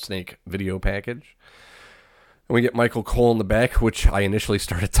Rattlesnake video package. And we get Michael Cole in the back, which I initially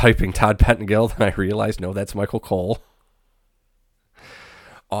started typing Todd Pettengill, then I realized, no, that's Michael Cole.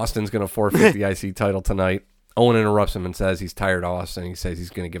 Austin's going to forfeit the IC title tonight. Owen interrupts him and says he's tired of Austin. He says he's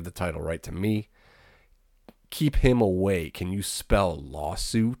going to give the title right to me. Keep him away. Can you spell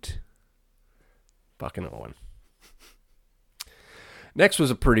lawsuit? Fucking Owen. Next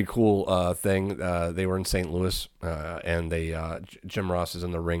was a pretty cool thing. They were in St. Louis, and Jim Ross is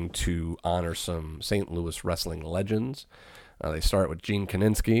in the ring to honor some St. Louis wrestling legends. They start with Gene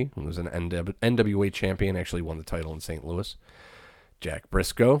Kaninsky, who was an NWA champion, actually won the title in St. Louis. Jack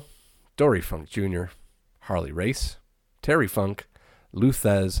Briscoe, Dory Funk Jr., Harley Race, Terry Funk, Lou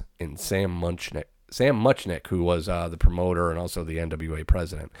Thez, and Sam Muchnick, who was the promoter and also the NWA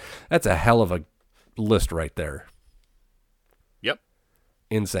president. That's a hell of a list right there. Yep.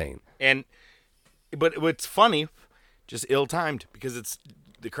 Insane. But what's funny, just ill-timed, because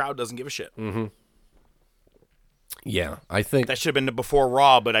the crowd doesn't give a shit. Mm-hmm. Yeah, I think that should have been before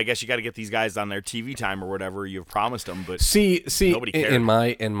Raw, but I guess you got to get these guys on their TV time or whatever you've promised them. But see, nobody cared. In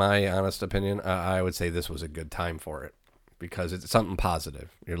my honest opinion, I would say this was a good time for it because it's something positive.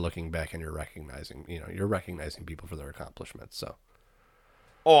 You're looking back and you're recognizing people for their accomplishments. So,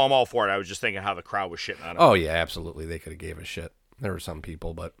 I'm all for it. I was just thinking how the crowd was shitting on it. Oh yeah, absolutely. They could have gave a shit. There were some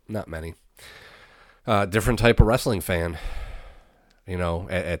people, but not many. Different type of wrestling fan.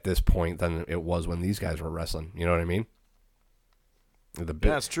 At this point than it was when these guys were wrestling. You know what I mean? Yeah,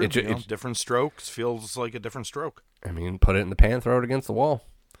 that's true. Different strokes feels like a different stroke. I mean, put it in the pan, throw it against the wall.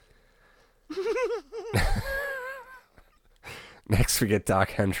 Next, we get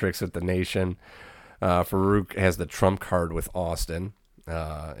Doc Hendricks with the Nation. Farouk has the trump card with Austin.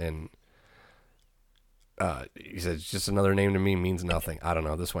 And he says, just another name to me means nothing. I don't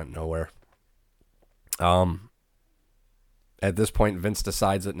know. This went nowhere. At this point, Vince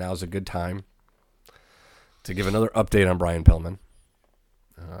decides that now's a good time to give another update on Brian Pillman.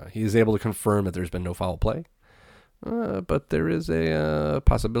 He is able to confirm that there's been no foul play, but there is a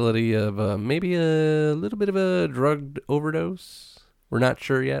possibility of maybe a little bit of a drug overdose. We're not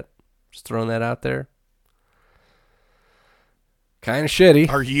sure yet. Just throwing that out there. Kind of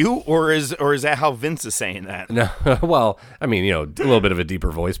shitty. Are you, or is that how Vince is saying that? No, well, I mean, a little bit of a deeper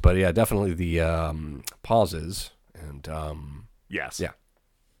voice, but yeah, definitely the pauses. And yes, yeah.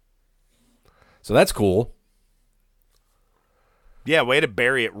 So that's cool. Yeah, way to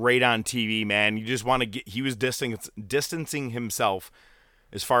bury it right on TV, man. You just want to get. He was distancing himself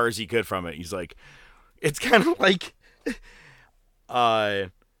as far as he could from it. He's like, it's kind of like,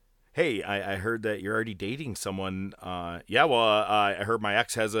 hey, I heard that you're already dating someone. Yeah, well, I heard my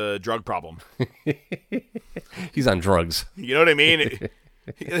ex has a drug problem. He's on drugs. You know what I mean?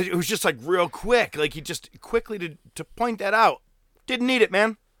 It was just like real quick. Like he just quickly to point that out. Didn't need it,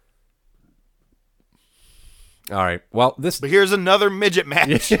 man. All right. Well, But here's another midget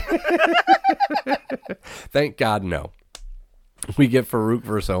match. Thank God, no. We get Farouk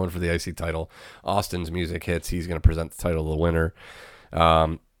versus Owen for the IC title. Austin's music hits. He's going to present the title to the winner.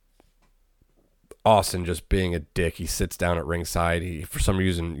 Austin just being a dick. He sits down at ringside. He, for some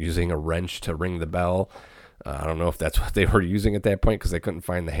reason, using a wrench to ring the bell. I don't know if that's what they were using at that point because they couldn't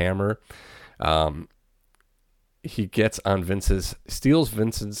find the hammer. He gets on steals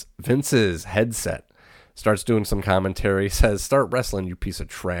Vince's headset, starts doing some commentary, says, "Start wrestling, you piece of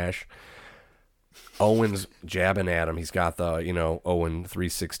trash." Owen's jabbing at him. He's got the, Owen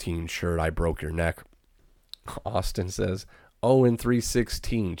 316 shirt, "I broke your neck." Austin says, "Owen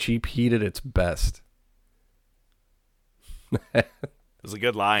 316, cheap heat at its best." It was a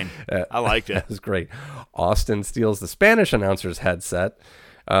good line. I liked it. That was great. Austin steals the Spanish announcer's headset,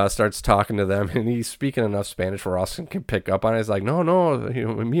 starts talking to them, and he's speaking enough Spanish where Austin can pick up on it. He's like, no,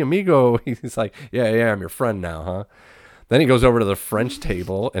 mi amigo. He's like, yeah, I'm your friend now, huh? Then he goes over to the French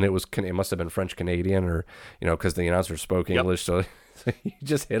table, and it must have been French-Canadian or, because the announcer spoke English, so he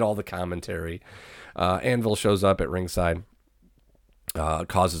just hit all the commentary. Anvil shows up at ringside,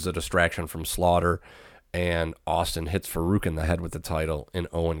 causes a distraction from Slaughter, and Austin hits Farouk in the head with the title, and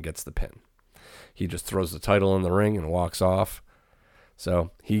Owen gets the pin. He just throws the title in the ring and walks off.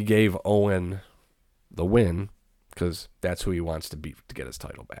 So he gave Owen the win because that's who he wants to beat to get his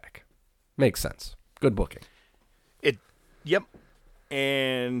title back. Makes sense. Good booking. Yep.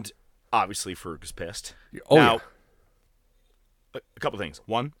 And obviously Farouk is pissed. Oh, now, a couple things.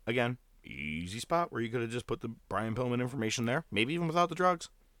 One, again, easy spot where you could have just put the Brian Pillman information there, maybe even without the drugs.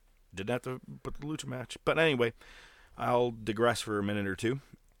 Didn't have to put the lucha match. But anyway, I'll digress for a minute or two.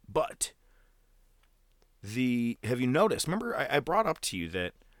 But have you noticed? Remember, I brought up to you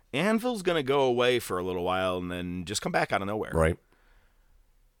that Anvil's going to go away for a little while and then just come back out of nowhere. Right.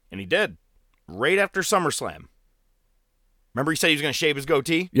 And he did. Right after SummerSlam. Remember he said he was going to shave his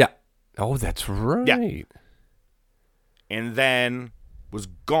goatee? Yeah. Oh, that's right. Yeah. And then was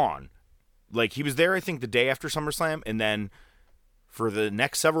gone. Like, he was there, I think, the day after SummerSlam, and then for the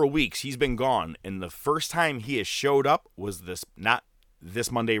next several weeks, he's been gone. And the first time he has showed up was not this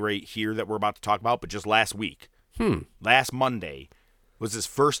Monday right here that we're about to talk about, but just last week. Last Monday was his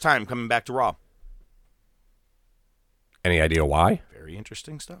first time coming back to Raw. Any idea why? Very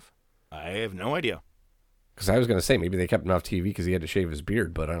interesting stuff. I have no idea. Because I was going to say maybe they kept him off TV because he had to shave his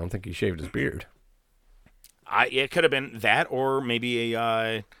beard, but I don't think he shaved his beard. It could have been that or maybe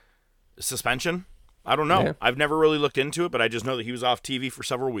a suspension. I don't know. Yeah. I've never really looked into it, but I just know that he was off TV for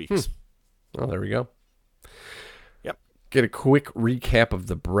several weeks. Oh, there we go. Yep. Get a quick recap of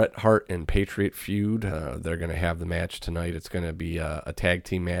the Bret Hart and Patriot feud. They're going to have the match tonight. It's going to be a tag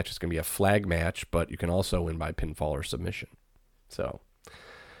team match. It's going to be a flag match, but you can also win by pinfall or submission. So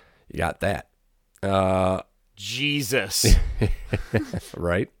you got that. Jesus.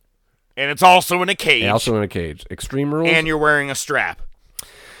 Right? And it's also in a cage. Extreme Rules. And you're wearing a strap.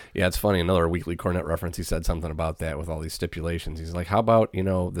 Yeah, it's funny. Another Weekly Cornette reference. He said something about that with all these stipulations. He's like, how about,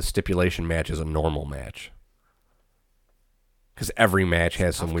 the stipulation match is a normal match? Because every match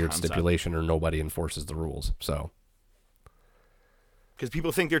has some weird stipulation or nobody enforces the rules. So. Because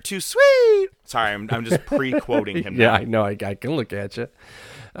people think they're too sweet. Sorry, I'm just pre-quoting him now. Yeah, I know. I can look at you.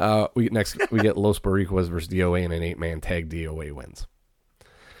 We get Los Barriquas versus DOA in an 8-man tag. DOA wins.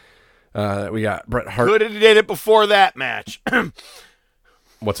 We got Bret Hart. Could have did it before that match.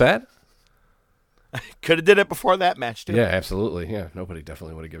 What's that? Could have did it before that match, too. Yeah, absolutely. Yeah, nobody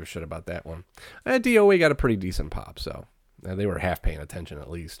definitely would have given a shit about that one. DOA got a pretty decent pop, so they were half paying attention at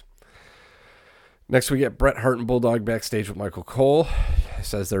least. Next, we get Bret Hart and Bulldog backstage with Michael Cole. He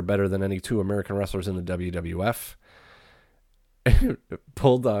says they're better than any two American wrestlers in the WWF.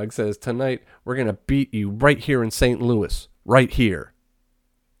 Bulldog says, tonight, we're going to beat you right here in St. Louis. Right here.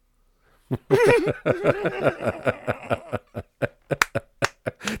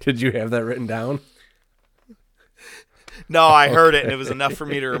 Did you have that written down? No, I heard it, and it was enough for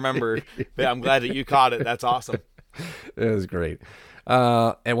me to remember. But I'm glad that you caught it. That's awesome. It was great.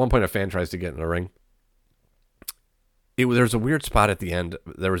 At one point, a fan tries to get in the ring. There's a weird spot at the end.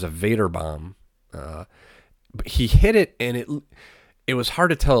 There was a Vader bomb. But he hit it, and it was hard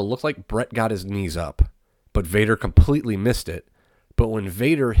to tell. It looked like Bret got his knees up, but Vader completely missed it. But when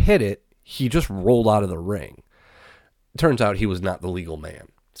Vader hit it, he just rolled out of the ring. It turns out he was not the legal man.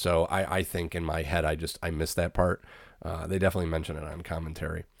 So I think in my head, I missed that part. They definitely mention it on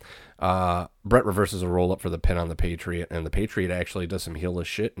commentary. Bret reverses a roll-up for the pin on the Patriot, and the Patriot actually does some heelish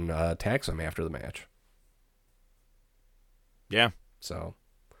shit and attacks him after the match. Yeah. So.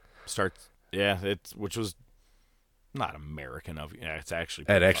 Starts, yeah, which was Not American of you. Yeah, it's actually.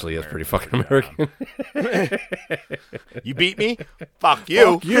 It actually is pretty fucking American. You beat me? Fuck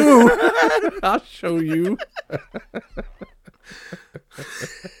you. Fuck you. I'll show you.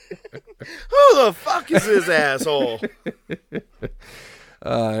 Who the fuck is this asshole?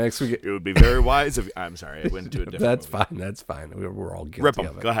 Next we get. It would be very wise if. I'm sorry, I went to a different. That's movie. fine. That's fine. We're all guilty Rip 'em.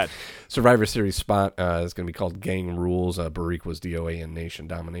 of it. Go ahead. Survivor Series spot is going to be called Gang Rules. Bariqua's DOA and Nation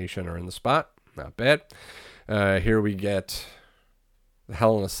Domination are in the spot. Not bad. Here we get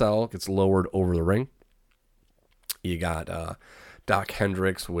Hell in a Cell gets lowered over the ring. You got Doc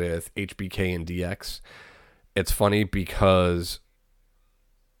Hendricks with HBK and DX. It's funny because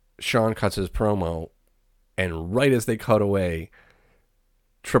Shawn cuts his promo, and right as they cut away,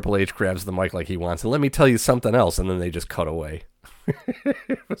 Triple H grabs the mic like he wants, and let me tell you something else, and then they just cut away.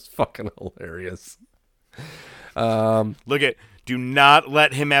 It was fucking hilarious. Look at. Do not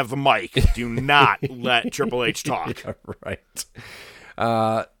let him have the mic. Do not let Triple H talk. Yeah,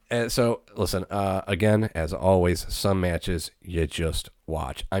 right. And so, listen. Again, as always, some matches you just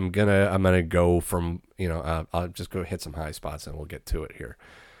watch. I'm gonna go from I'll just go hit some high spots and we'll get to it here.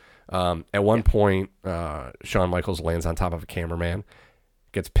 At one point, Shawn Michaels lands on top of a cameraman,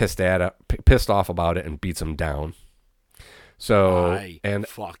 gets pissed off about it, and beats him down. So I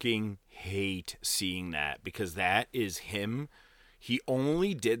fucking hate seeing that because that is him. He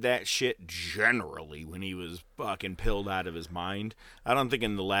only did that shit generally when he was fucking pilled out of his mind. I don't think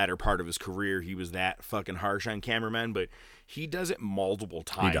in the latter part of his career he was that fucking harsh on cameramen, but he does it multiple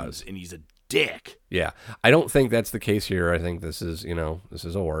times. He does. And he's a dick. Yeah. I don't think that's the case here. I think this is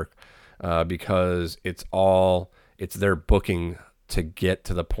a work because it's their booking to get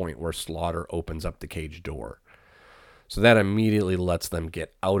to the point where Slaughter opens up the cage door. So that immediately lets them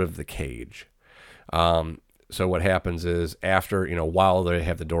get out of the cage. So what happens is after, while they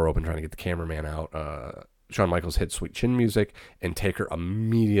have the door open trying to get the cameraman out, Shawn Michaels hits Sweet Chin music and Taker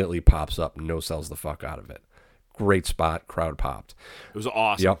immediately pops up and no-sells the fuck out of it. Great spot. Crowd popped. It was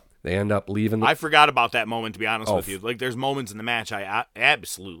awesome. Yep. They end up leaving. I forgot about that moment, to be honest with you. Like, there's moments in the match I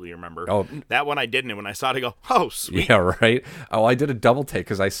absolutely remember. Oh. That one I didn't. And when I saw it, I go, oh, sweet. Yeah, right? Oh, I did a double take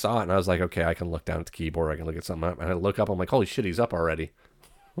because I saw it and I was like, okay, I can look down at the keyboard. I can look at something up. And I look up. I'm like, holy shit, he's up already.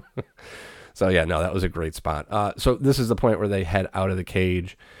 So, yeah, no, that was a great spot. So this is the point where they head out of the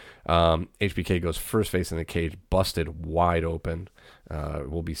cage. HBK goes first face in the cage, busted wide open.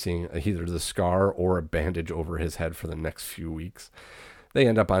 We'll be seeing either the scar or a bandage over his head for the next few weeks. They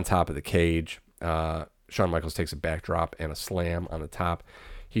end up on top of the cage. Shawn Michaels takes a backdrop and a slam on the top.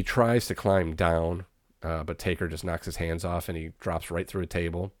 He tries to climb down, but Taker just knocks his hands off and he drops right through a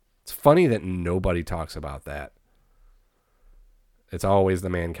table. It's funny that nobody talks about that. It's always the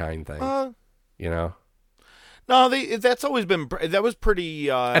Mankind thing. No, that's always been, that was pretty,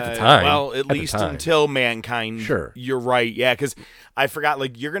 at the time. Well, at least until Mankind. Sure. You're right. Yeah, because I forgot,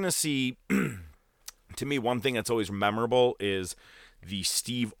 like, you're going to see, to me, one thing that's always memorable is the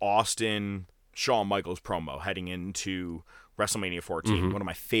Steve Austin, Shawn Michaels promo heading into WrestleMania 14. Mm-hmm. One of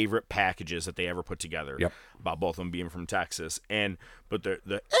my favorite packages that they ever put together. Yep. About both of them being from Texas. But the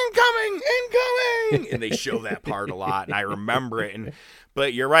incoming, and they show that part a lot, and I remember it.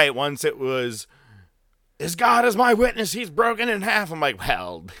 But you're right, once it was, as God is my witness, he's broken in half. I'm like,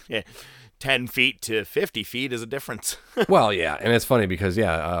 well, 10 feet to 50 feet is a difference. Well, yeah, and it's funny because,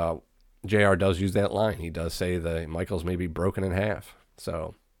 JR does use that line. He does say the Michaels may be broken in half.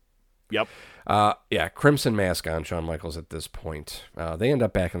 So, yep. Crimson mask on Shawn Michaels at this point. They end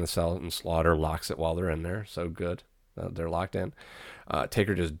up back in the cell, and Slaughter locks it while they're in there. So good. They're locked in.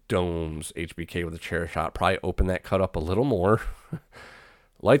 Taker just domes HBK with a chair shot. Probably open that cut up a little more.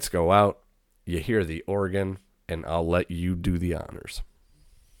 Lights go out. You hear the organ, and I'll let you do the honors.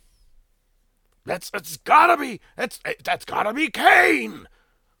 That's gotta be Kane.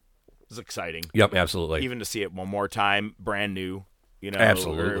 It's exciting. Yep, absolutely. Even to see it one more time, brand new,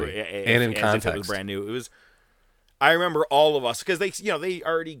 absolutely, and in context, if it was brand new. It was. I remember all of us because they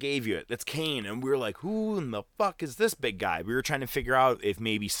already gave you it. That's Kane, and we were like, who in the fuck is this big guy? We were trying to figure out if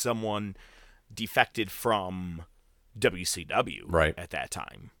maybe someone defected from WCW right at that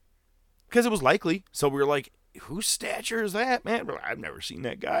time, because it was likely. So we were like, whose stature is that, man? I've never seen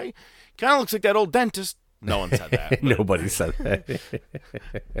that guy. Kind of looks like that old dentist. No one said that. Nobody said that.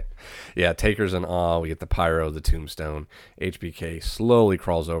 Yeah, Taker's in awe. We get the pyro, the tombstone. HBK slowly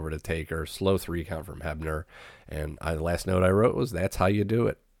crawls over to Taker. Slow 3 count from Hebner. And the last note I wrote was, that's how you do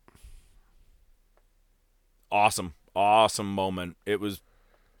it. Awesome. Awesome moment. It was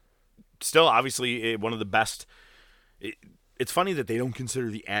still, obviously, one of the best. It's funny that they don't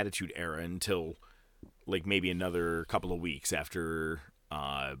consider the Attitude Era until, like, maybe another couple of weeks after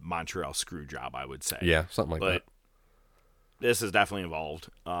Montreal Screwjob, I would say. Yeah, something like that. This is definitely involved.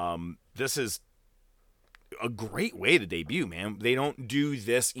 This is a great way to debut, man. They don't do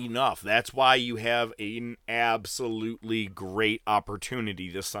this enough. That's why you have an absolutely great opportunity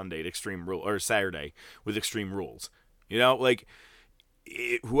this Sunday at Extreme Rule or Saturday with Extreme Rules. You know, like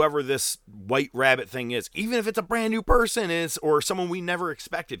whoever this White Rabbit thing is, even if it's a brand new person or someone we never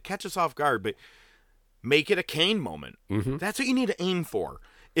expected, catch us off guard, but make it a Kane moment. Mm-hmm. That's what you need to aim for.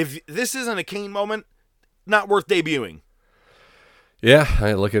 If this isn't a Kane moment, not worth debuting. Yeah,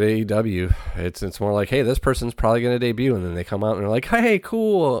 I look at AEW. It's more like, hey, this person's probably going to debut, and then they come out and they're like, hey,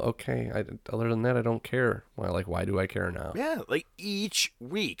 cool. Okay, other than that, I don't care. Why do I care now? Yeah, like each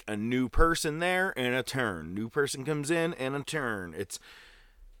week, a new person there and a turn. New person comes in and a turn. It's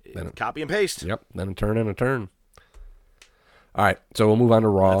copy and paste. Yep, then a turn and a turn. All right, so we'll move on to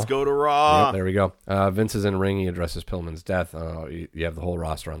Raw. Let's go to Raw. Yep, there we go. Vince is in ring. He addresses Pillman's death. You have the whole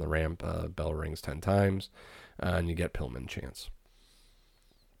roster on the ramp. Bell rings 10 times, and you get Pillman chance.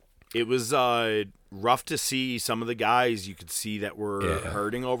 It was rough to see some of the guys you could see that were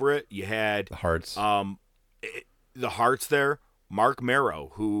hurting over it. You had the Hearts. The Hearts there. Mark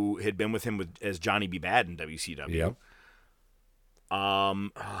Marrow, who had been with him as Johnny B. Bad in WCW. Yep.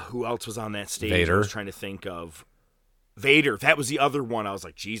 Who else was on that stage? Vader. I was trying to think of. Vader. That was the other one. I was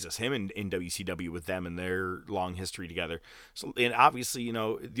like, Jesus, him in WCW with them and their long history together. So, and obviously, you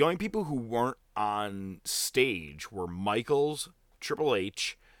know, the only people who weren't on stage were Michaels, Triple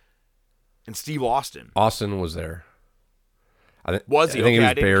H, and Steve Austin. Austin was there. Was he? I think Okay, he was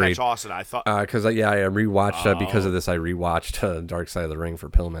I didn't buried. catch Austin. I thought because I rewatched because of this. I rewatched Dark Side of the Ring for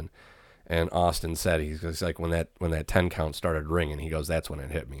Pillman, and Austin said he's like when that 10 count started ringing, he goes, that's when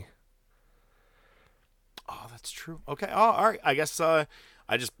it hit me. Oh, that's true. Okay. Oh, all right. I guess I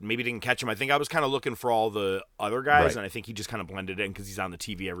just maybe didn't catch him. I think I was kind of looking for all the other guys, right. And I think he just kind of blended in because he's on the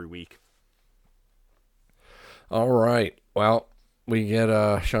TV every week. All right. Well, we get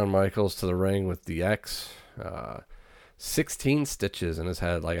Shawn Michaels to the ring with DX. 16 stitches in his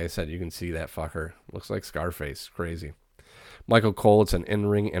head. Like I said, you can see that fucker. Looks like Scarface. Crazy. Michael Cole, it's an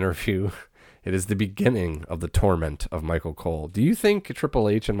in-ring interview. It is the beginning of the torment of Michael Cole. Do you think Triple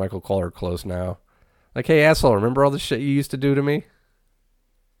H and Michael Cole are close now? Like, hey, asshole, remember all the shit you used to do to me?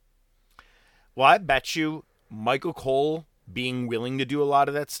 Well, I bet you Michael Cole being willing to do a lot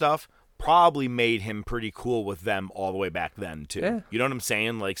of that stuff probably made him pretty cool with them all the way back then, too. Yeah. You know what I'm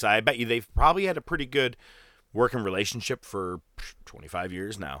saying? Like, so I bet you they've probably had a pretty good working relationship for 25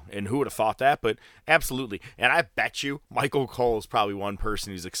 years now. And who would have thought that? But absolutely. And I bet you Michael Cole is probably one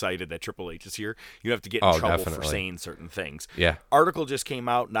person who's excited that Triple H is here. You have to get in trouble definitely. for saying certain things. Yeah. Article just came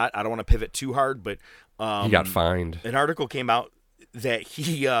out. I don't want to pivot too hard, but he got fined. An article came out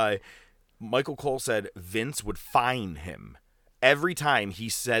that Michael Cole said Vince would fine him every time he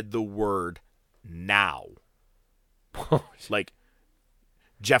said the word now. Like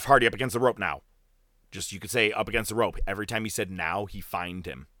Jeff Hardy up against the rope now. Just, you could say up against the rope. Every time he said now, he fined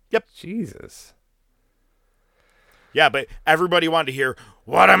him. Yep. Jesus. Yeah, but everybody wanted to hear,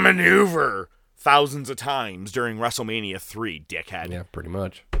 what a maneuver, thousands of times during WrestleMania 3, dickhead. Yeah, pretty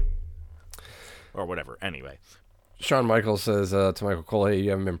much. Or whatever. Anyway. Shawn Michaels says to Michael Cole, hey, you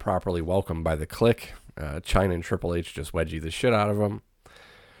haven't been properly welcomed by the Clique. Chyna and Triple H just wedgie the shit out of him.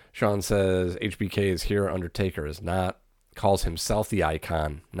 Shawn says HBK is here, Undertaker is not. Calls himself the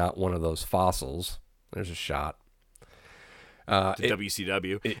icon, not one of those fossils. There's a shot.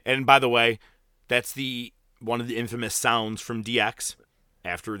 WCW. And by the way, that's one of the infamous sounds from DX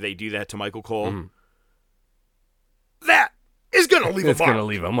after they do that to Michael Cole. Mm. That is going to leave a mark. It's going to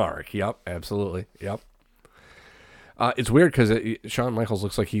leave a mark. Yep, absolutely. Yep. It's weird because Shawn Michaels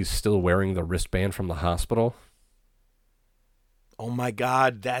looks like he's still wearing the wristband from the hospital. Oh my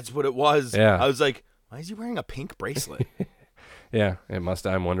God, that's what it was. Yeah. I was like, why is he wearing a pink bracelet? Yeah, it must.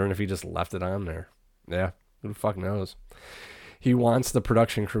 I'm wondering if he just left it on there. Yeah, who the fuck knows? He wants the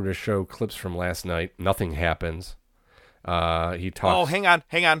production crew to show clips from last night. Nothing happens. He talks. Oh, hang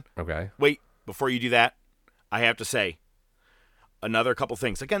on. Okay. Wait, before you do that, I have to say another couple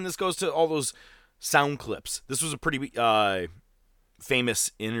things. Again, this goes to all those sound clips. This was a pretty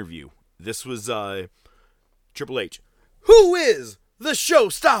famous interview. This was Triple H. Who is the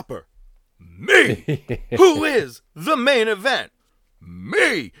showstopper? Me. Who is the main event?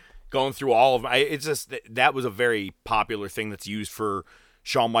 Me. Going through all of them. It's just that was a very popular thing that's used for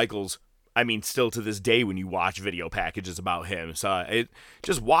Shawn Michaels. I mean, still to this day when you watch video packages about him. So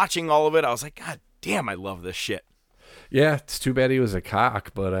just watching all of it, I was like, God damn, I love this shit. Yeah, it's too bad he was a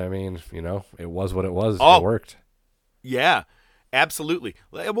cock, but I mean, it was what it was. Oh, it worked. Yeah, absolutely.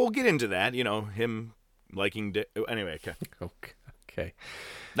 We'll get into that. Him liking anyway. Okay. Okay.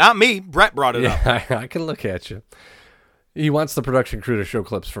 Not me. Brett brought it up. I can look at you. He wants the production crew to show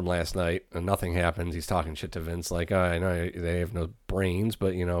clips from last night, and nothing happens. He's talking shit to Vince, like, oh, I know they have no brains,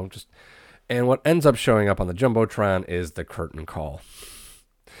 but, just... And what ends up showing up on the Jumbotron is the curtain call.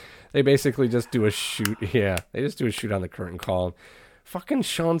 They basically just do a shoot. Yeah, they just do a shoot on the curtain call. Fucking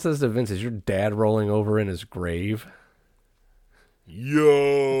Shawn says to Vince, is your dad rolling over in his grave?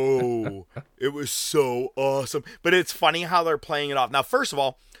 Yo, it was so awesome. But it's funny how they're playing it off. Now, first of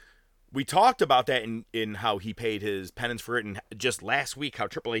all, we talked about that in how he paid his penance for it, and just last week how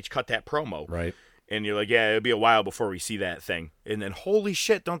Triple H cut that promo. Right. And you're like, yeah, it'll be a while before we see that thing. And then, holy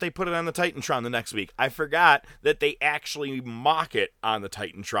shit, don't they put it on the Titantron the next week? I forgot that they actually mock it on the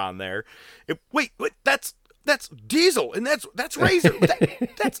Titantron there. Wait, that's Diesel, and that's Razor.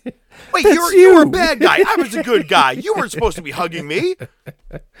 That's you were a bad guy. I was a good guy. You weren't supposed to be hugging me.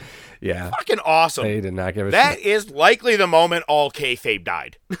 Yeah. Fucking awesome. They did not give a shit. That is likely the moment all kayfabe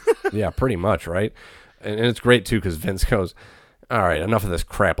died. Yeah, pretty much, right? And it's great, too, because Vince goes, all right, enough of this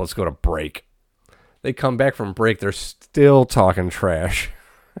crap. Let's go to break. They come back from break. They're still talking trash.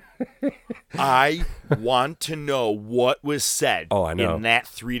 I want to know what was said I know. in that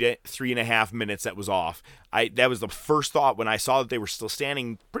 3.5 minutes that was off. That was the first thought when I saw that they were still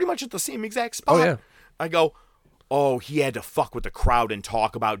standing pretty much at the same exact spot. Oh, yeah. I go, oh, he had to fuck with the crowd and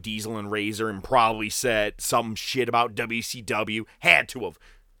talk about Diesel and Razor and probably said some shit about WCW. Had to have.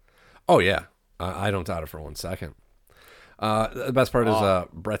 Oh, yeah. I don't doubt it for 1 second. The best part is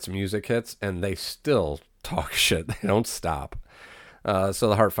Brett's music hits, and they still talk shit. They don't stop. So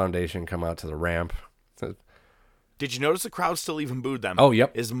the Hart Foundation come out to the ramp. Did you notice the crowd still even booed them? Oh,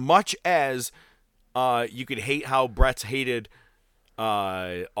 yep. As much as you could hate how Brett's hated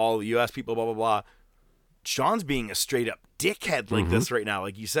all the U.S. people, blah, blah, blah, Shawn's being a straight-up dickhead like this right now,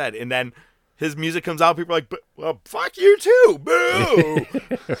 like you said. And then his music comes out, people are like, well, fuck you too, boo!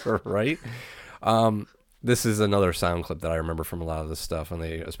 Right? This is another sound clip that I remember from a lot of this stuff,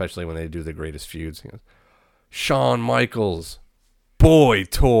 especially when they do the greatest feuds. He goes, Shawn Michaels, boy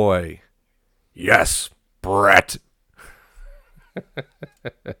toy. Yes, Brett.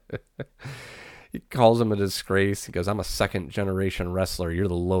 He calls him a disgrace. He goes, I'm a second-generation wrestler. You're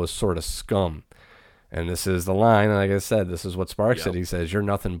the lowest sort of scum. And this is the line, and like I said, this is what sparks it. He says, you're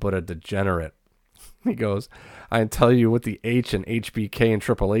nothing but a degenerate. He goes, I can tell you what the H and HBK and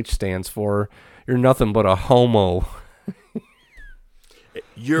Triple H stands for. You're nothing but a homo.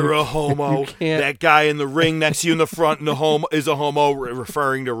 You're a homo. That guy in the ring next to you in the front is a homo,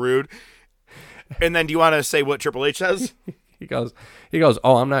 referring to Rude. And then do you want to say what Triple H says? He goes,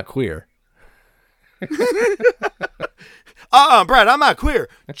 oh, I'm not queer. Brett, I'm not queer.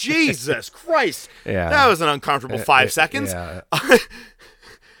 Jesus Christ. Yeah. That was an uncomfortable 5 seconds.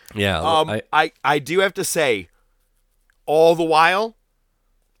 Yeah. I do have to say, all the while,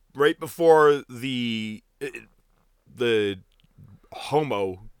 right before the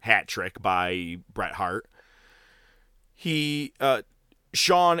homo hat trick by Bret Hart,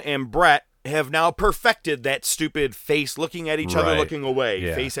 Shawn and Bret have now perfected that stupid face looking at each other, looking away.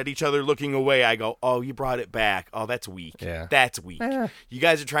 Yeah. Face at each other, looking away. I go, oh, you brought it back. Oh, that's weak. Yeah. That's weak. You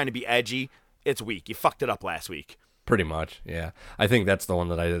guys are trying to be edgy. It's weak. You fucked it up last week. Pretty much, yeah. I think that's the one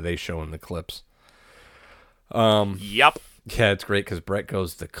that they show in the clips. Yep. Yeah, it's great because Bret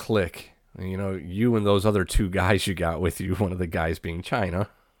goes to click. You and those other two guys you got with you, one of the guys being China.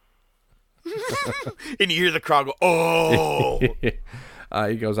 And you hear the crowd go, oh.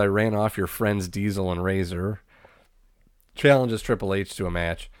 He goes, I ran off your friends Diesel and Razor. Challenges Triple H to a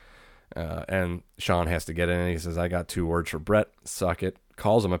match. And Shawn has to get in. He says, I got 2 words for Bret. Suck it.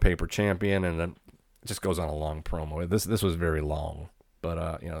 Calls him a paper champion. And then it just goes on a long promo. This was very long.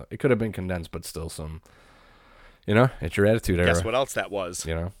 But, it could have been condensed, but still some, it's your Attitude Era. Guess what else that was?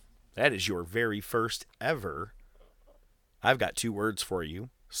 You know? That is your very first ever. I've got 2 words for you.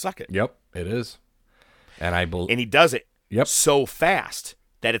 Suck it. Yep, it is. And he does it Yep. so fast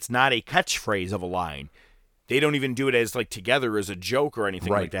that it's not a catchphrase of a line. They don't even do it as like together as a joke or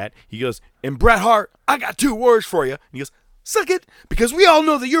anything like that. He goes, and Bret Hart, I got 2 words for you. And he goes, suck it, because we all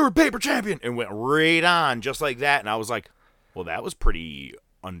know that you're a paper champion. And went right on just like that. And I was like, well, that was pretty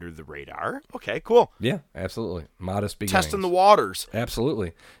under the radar. Okay, cool. Yeah, absolutely. Modest beginnings. Testing the waters.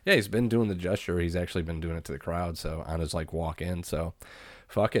 Absolutely. Yeah, he's been doing the gesture. He's actually been doing it to the crowd, so on his walk in. So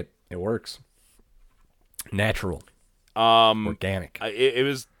fuck it. It works. Natural. Organic. It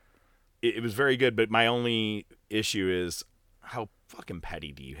was very good, but my only issue is how fucking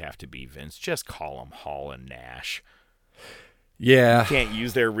petty do you have to be, Vince? Just call them Hall and Nash. Yeah. You can't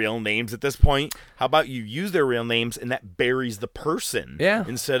use their real names at this point. How about you use their real names and that buries the person? Yeah.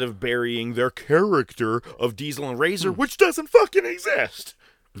 Instead of burying their character of Diesel and Razor, which doesn't fucking exist.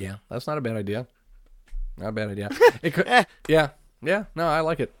 Yeah, that's not a bad idea. Not a bad idea. It could, yeah. No, I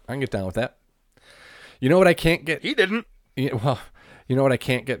like it. I can get down with that. You know what I can't get? He didn't. Well, you know what I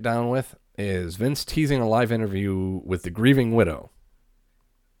can't get down with is Vince teasing a live interview with the grieving widow,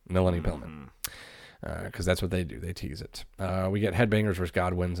 Melanie Pillman. Because that's what they do. They tease it. We get Headbangers versus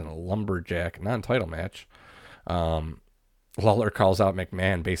Godwins in a lumberjack non-title match. Lawler calls out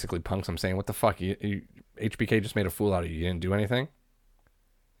McMahon, basically punks him, saying, "What the fuck? HBK just made a fool out of you. You didn't do anything?"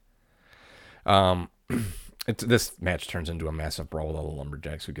 This match turns into a massive brawl with all the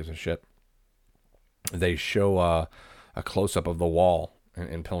lumberjacks. Who gives a shit? They show a close-up of the wall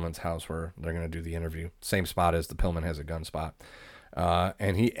in Pillman's house where they're going to do the interview. Same spot as the Pillman has a gun spot.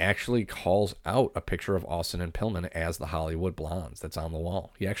 And he actually calls out a picture of Austin and Pillman as the Hollywood Blondes that's on the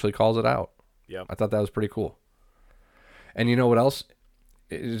wall. He actually calls it out. Yep. I thought that was pretty cool. And you know what else?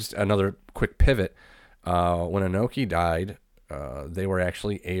 Just another quick pivot. When Inoki died, they were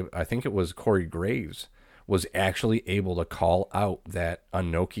actually able, I think it was Corey Graves, was actually able to call out that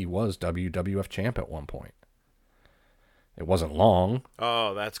Inoki was WWF champ at one point. It wasn't long.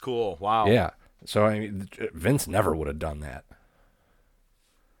 Oh, that's cool. Wow. Yeah. So, I mean, Vince never would have done that.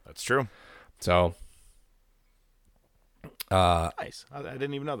 That's true. So, nice. I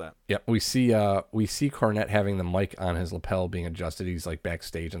didn't even know that. Yeah, we see Cornette having the mic on his lapel being adjusted. He's like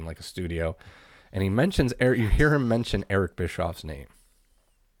backstage in like a studio, and he mentions you hear him mention Eric Bischoff's name.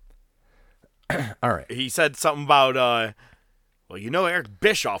 All right. He said something about Eric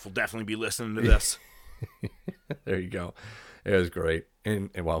Bischoff will definitely be listening to this. There you go. It was great.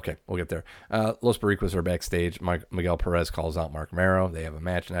 And well, okay, we'll get there. Los Barriquas are backstage. Miguel Perez calls out Mark Mero. They have a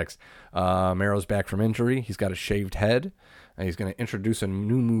match next. Mero's back from injury. He's got a shaved head. And he's going to introduce a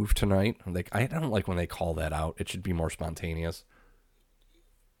new move tonight. I don't like when they call that out. It should be more spontaneous.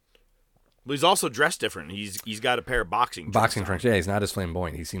 Well, he's also dressed different. He's got a pair of boxing trunks. Yeah, he's not as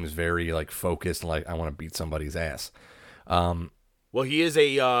flamboyant. He seems very like focused. Like I want to beat somebody's ass. Well, he is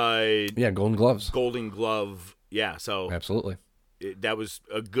a Golden Gloves. Golden Glove. Yeah, so absolutely. That was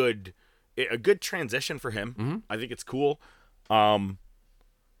a good transition for him. Mm-hmm. I think it's cool.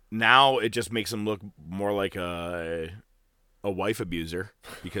 Now it just makes him look more like a wife abuser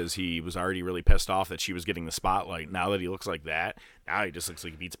because he was already really pissed off that she was getting the spotlight. Now that he looks like that, now he just looks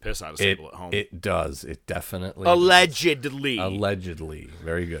like he beats piss out of people at home. It does. It definitely Allegedly. does. Allegedly.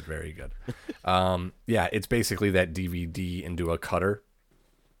 Very good. Very good. Yeah, it's basically that DVD into a cutter.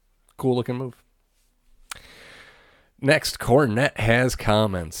 Cool looking move. Next, Cornette has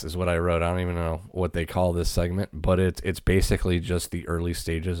comments is what I wrote. I don't even know what they call this segment, but it's basically just the early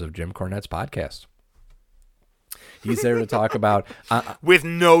stages of Jim Cornette's podcast. He's there to talk about... with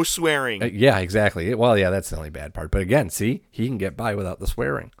no swearing. Yeah, exactly. Well, yeah, that's the only bad part. But again, see, he can get by without the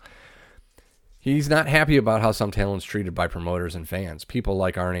swearing. He's not happy about how some talent's treated by promoters and fans. People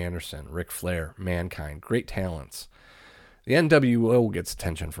like Arn Anderson, Ric Flair, Mankind, great talents. The NWO gets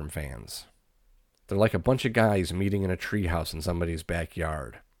attention from fans. They're like a bunch of guys meeting in a treehouse in somebody's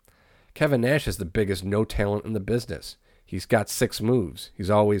backyard. Kevin Nash is the biggest no talent in the business. He's got 6 moves. He's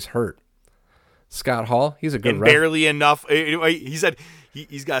always hurt. Scott Hall, he's a good wrestler. Barely enough. He said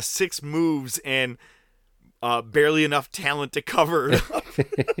he's got 6 moves and barely enough talent to cover.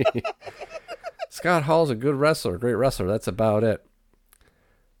 Scott Hall's a good wrestler, great wrestler. That's about it.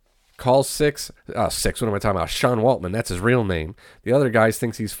 Calls 6. What am I talking about? Sean Waltman, that's his real name. The other guys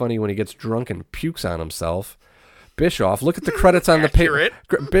thinks he's funny when he gets drunk and pukes on himself. Bischoff, look at the credits on the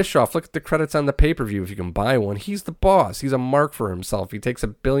Bischoff, look at the credits on the pay-per-view if you can buy one. He's the boss. He's a mark for himself. He takes a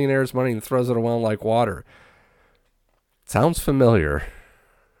billionaire's money and throws it around like water. Sounds familiar.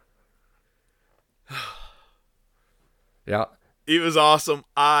 Yeah. It was awesome.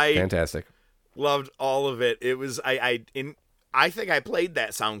 Fantastic. Loved all of it. It was I think I played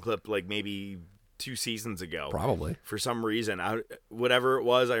that sound clip like maybe 2 seasons ago. Probably. For some reason. Whatever it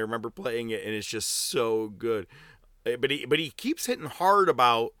was, I remember playing it, and it's just so good. But he keeps hitting hard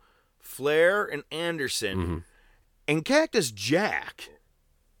about Flair and Anderson and Cactus Jack.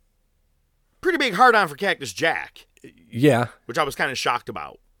 Pretty big hard-on for Cactus Jack. Yeah. Which I was kind of shocked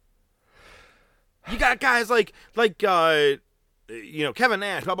about. You got guys like Kevin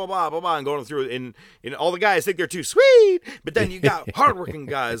Nash, blah, blah, blah, blah, blah, and going through it, and all the guys think they're too sweet, but then you got hardworking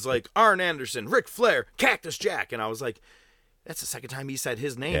guys like Arn Anderson, Ric Flair, Cactus Jack, and I was like, that's the second time he said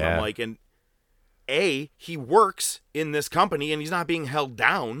his name. Yeah. I'm like, and A, he works in this company, and he's not being held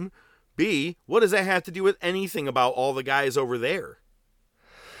down. B, what does that have to do with anything about all the guys over there?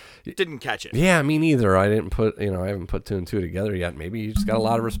 Didn't catch it. Yeah, me neither. I haven't put 2 and 2 together yet. Maybe you just got a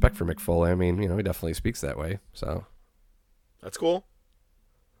lot of respect for Mick Foley. I mean, he definitely speaks that way, so... That's cool.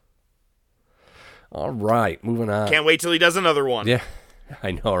 All right, moving on. Can't wait till he does another one. Yeah.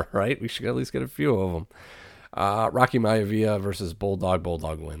 I know, right? We should at least get a few of them. Rocky Maivia versus Bulldog.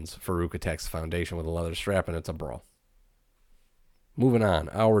 Bulldog wins. Farouk attacks the Foundation with a leather strap, and it's a brawl. Moving on.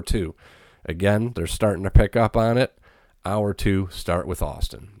 Hour 2. Again, they're starting to pick up on it. Hour 2, start with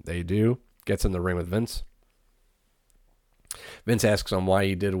Austin. They do. Gets in the ring with Vince. Vince asks him why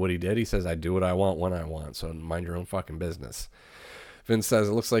he did what he did. He says, I do what I want when I want, so mind your own fucking business. Vince says,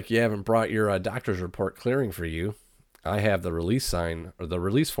 it looks like you haven't brought your doctor's report clearing for you. I have the release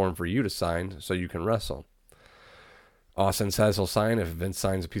form for you to sign so you can wrestle. Austin says he'll sign if Vince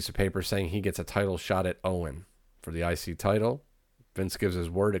signs a piece of paper saying he gets a title shot at Owen for the IC title. Vince gives his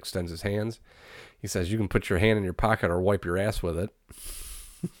word, extends his hands. He says, you can put your hand in your pocket or wipe your ass with it.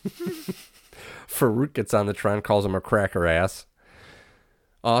 Farouk gets on the trend, calls him a cracker ass.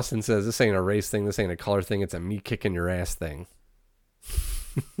 Austin says, this ain't a race thing, this ain't a color thing, it's a me kicking your ass thing.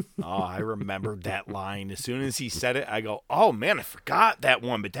 Oh, I remembered that line. As soon as he said it, I go, oh, man, I forgot that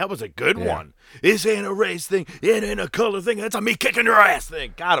one, but that was a good one. This ain't a race thing. It ain't a color thing. It's a me kicking your ass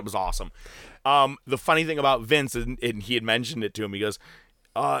thing. God, it was awesome. The funny thing about Vince, and he had mentioned it to him, he goes,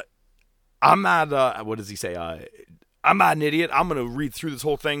 I'm not, what does he say? I'm not an idiot. I'm going to read through this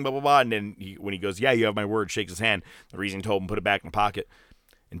whole thing, blah, blah, blah. And then when he goes, yeah, you have my word, shakes his hand. The reason he told him, put it back in the pocket.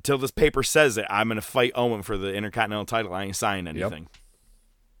 Until this paper says it, I'm going to fight Owen for the Intercontinental title. I ain't signing anything. Yep.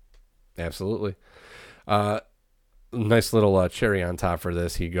 Absolutely. Nice little cherry on top for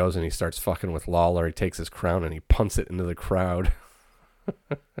this. He goes and he starts fucking with Lawler. He takes his crown and he punts it into the crowd.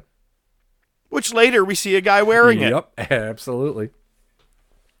 Which later we see a guy wearing it. Yep, absolutely.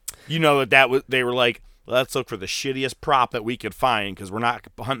 You know that was, they were like, let's look for the shittiest prop that we could find because we're not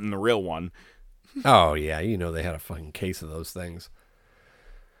hunting the real one. Oh, yeah. You know they had a fucking case of those things.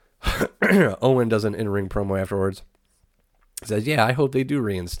 Owen does an in-ring promo afterwards. Says, yeah, I hope they do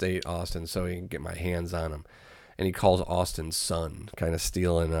reinstate Austin so he can get my hands on him. And he calls Austin's son, kind of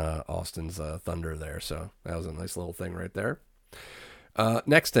stealing Austin's thunder there. So that was a nice little thing right there.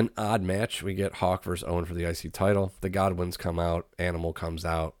 Next, an odd match. We get Hawk versus Owen for the IC title. The Godwins come out. Animal comes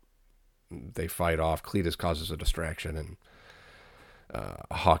out. They fight off. Cletus causes a distraction. And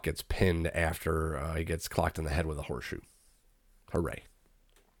Hawk gets pinned after he gets clocked in the head with a horseshoe. Hooray.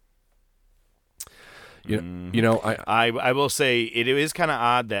 You know, I will say it is kind of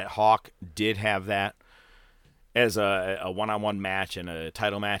odd that Hawk did have that as a one-on-one match and a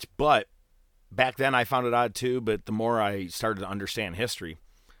title match, but back then I found it odd too. But the more I started to understand history,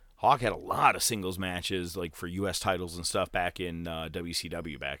 Hawk had a lot of singles matches, like for U.S. titles and stuff back in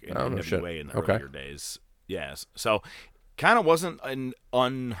WCW, back in NWA in the earlier days. Yes, so kind of wasn't an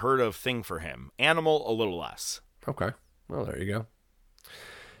unheard of thing for him. Animal, a little less. Okay, well there you go.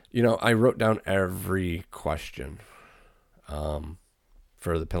 You know, I wrote down every question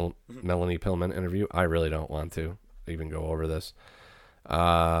for the Melanie Pillman interview. I really don't want to even go over this.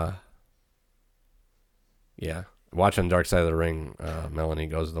 Yeah. Watching Dark Side of the Ring, Melanie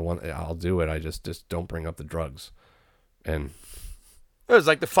goes, the one, I'll do it. I just don't bring up the drugs. And it was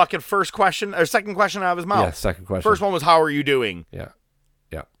like the fucking first question, or second question out of his mouth. Yeah, second question. First one was, how are you doing? Yeah.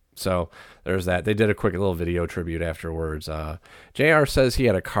 So there's that. They did a quick little video tribute afterwards. JR says he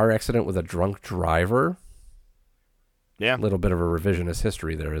had a car accident with a drunk driver. Yeah. A little bit of a revisionist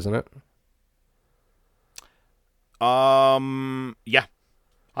history there, isn't it? Yeah.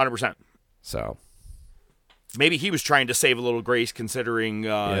 100%. So maybe he was trying to save a little grace considering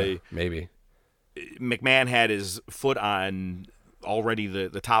maybe McMahon had his foot on already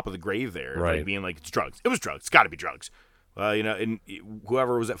the top of the grave there. Right. Like being like, it's drugs. It was drugs. It's got to be drugs. You know, and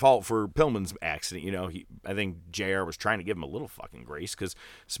whoever was at fault for Pillman's accident, you know, I think JR was trying to give him a little fucking grace, because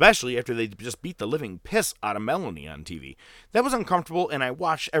especially after they just beat the living piss out of Melanie on TV. That was uncomfortable, and I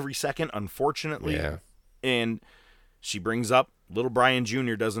watched every second, unfortunately. Yeah. And she brings up little Brian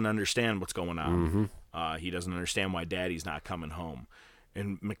Jr. doesn't understand what's going on. Mm-hmm. He doesn't understand why Daddy's not coming home.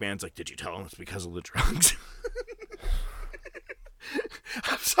 And McMahon's like, did you tell him it's because of the drugs?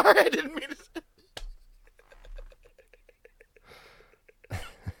 I'm sorry, I didn't mean to say.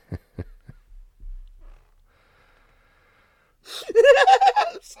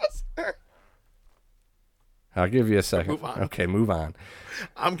 I'm so sorry. I'll give you a second. Move on. Okay, move on.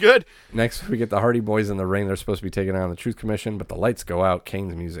 I'm good. Next, we get the Hardy Boys in the ring. They're supposed to be taking on the Truth Commission, but the lights go out.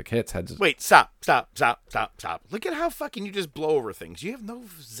 Kane's music hits. Wait, stop. Look at how fucking you just blow over things. You have no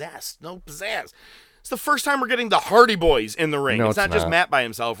zest, no pizzazz. It's the first time we're getting the Hardy Boys in the ring. No, it's not just Matt by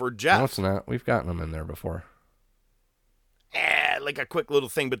himself or Jeff. No, it's not. We've gotten them in there before. Like a quick little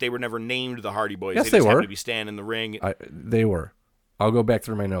thing, but they were never named the Hardy Boys. Yes, they they just were. happened to be standing in the ring. They were. I'll go back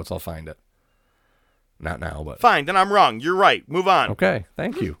through my notes. I'll find it. Not now, but... Fine, then I'm wrong. You're right. Move on. Okay,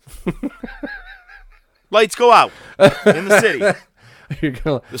 thank you. Lights go out in the city. You're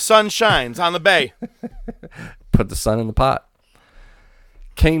gonna The sun shines on the bay. put the sun in the pot.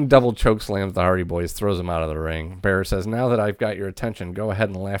 Kane double choke slams the Hardy Boys, throws them out of the ring. Bear says, now that I've got your attention, go ahead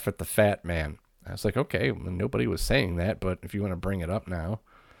and laugh at the fat man. I was like, okay, well, nobody was saying that, but if you want to bring it up now.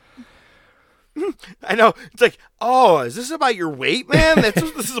 I know. It's like, oh, is this about your weight, man? That's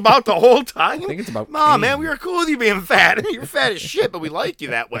what this is about the whole time? I think it's about No, Kane. man, we were cool with you being fat. You're fat as shit, but we like you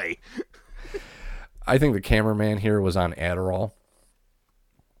that way. I think the cameraman here was on Adderall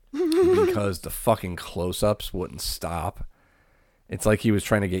because the fucking close-ups wouldn't stop. It's like he was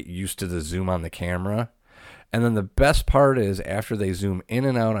trying to get used to the zoom on the camera. And then the best part is after they zoom in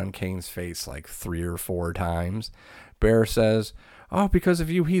and out on Kane's face like 3 or 4 times, Bear says, oh, because of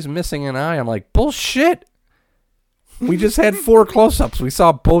you, he's missing an eye. I'm like, bullshit. We just had 4 close-ups. We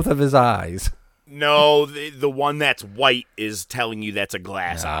saw both of his eyes. No, the one that's white is telling you that's a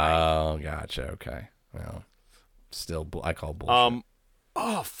glass eye. Oh, gotcha. Okay. Well, still, I call bullshit.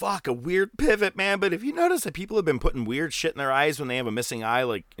 Oh, fuck, a weird pivot, man. But if you notice that people have been putting weird shit in their eyes when they have a missing eye,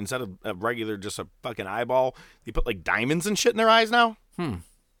 like instead of a regular, just a fucking eyeball, they put like diamonds and shit in their eyes now?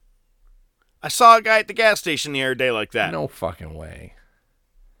 I saw a guy at the gas station the other day like that. No fucking way.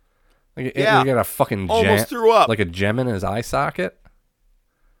 Like, Yeah. You got a fucking gem. Almost threw up. Like a gem in his eye socket?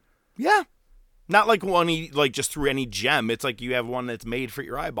 Yeah. Not like one he like just threw any gem. It's like you have one that's made for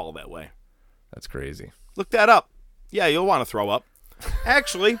your eyeball that way. That's crazy. Look that up. Yeah, you'll want to throw up.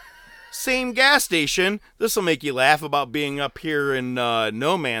 Actually, same gas station. This will make you laugh about being up here in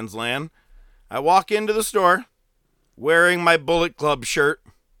no man's land. I walk into the store wearing my Bullet Club shirt.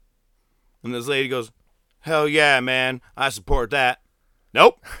 And this lady goes, hell yeah, man. I support that.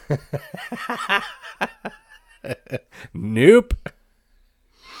 Nope. Nope.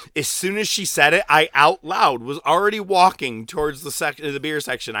 As soon as she said it, I out loud was already walking towards the beer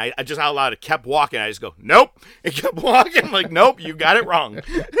section. I just out loud kept walking. I just go, nope. It kept walking. I'm like, nope, you got it wrong.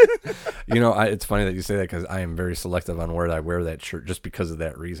 You know, it's funny that you say that because I am very selective on where I wear that shirt just because of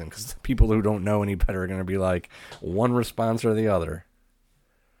that reason. Because people who don't know any better are going to be like one response or the other.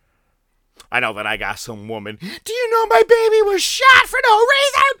 I know that I got some woman. Do you know my baby was shot for no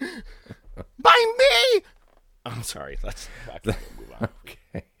reason? By me? I'm sorry. Let's move on.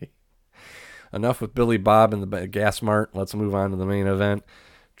 Okay. Enough with Billy Bob and the gas mart. Let's move on to the main event.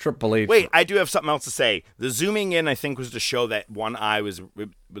 Triple H. Wait, I do have something else to say. The zooming in, I think, was to show that one eye was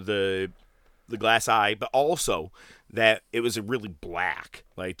the glass eye, but also that it was really black,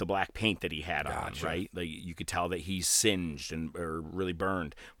 like the black paint that he had on, right? Like you could tell that he's singed or really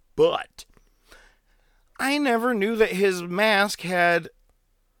burned. But I never knew that his mask had,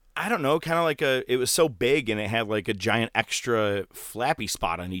 I don't know, kind of like it was so big and it had like a giant extra flappy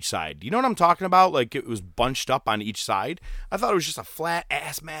spot on each side. Do you know what I'm talking about? Like it was bunched up on each side. I thought it was just a flat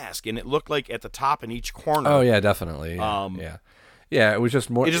ass mask and it looked like at the top in each corner. Oh, yeah, definitely. Yeah. Yeah, it was just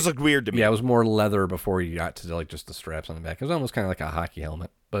more. It just looked weird to me. Yeah, it was more leather before you got to like just the straps on the back. It was almost kind of like a hockey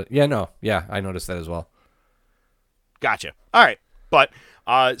helmet. But yeah, no. Yeah, I noticed that as well. Gotcha. All right. But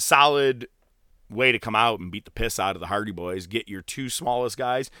solid way to come out and beat the piss out of the Hardy Boys. Get your 2 smallest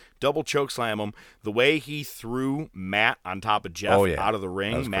guys, double choke slam them. The way he threw Matt on top of Jeff out of the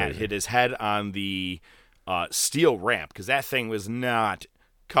ring, Matt hit his head on the steel ramp because that thing was not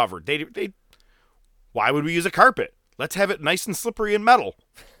covered. They why would we use a carpet? Let's have it nice and slippery and metal.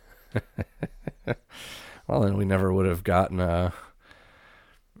 Well, then we never would have gotten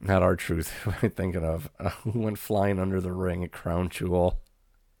not R-Truth. Who am I thinking of? Who went flying under the ring at Crown Jewel?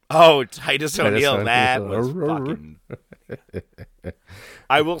 Oh, Titus O'Neil, that was fucking...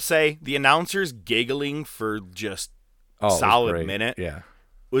 I will say, the announcers giggling for just solid minute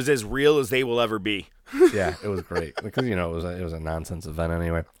was as real as they will ever be. Yeah, it was great. Because, you know, it was a nonsense event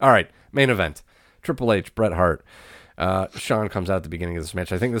anyway. All right, main event. Triple H, Bret Hart. Shawn comes out at the beginning of this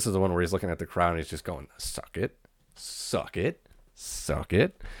match. I think this is the one where he's looking at the crowd and he's just going, suck it, suck it, suck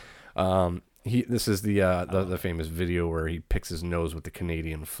it. This is the famous video where he picks his nose with the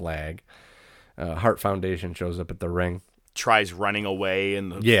Canadian flag. Hart Foundation shows up at the ring. Tries running away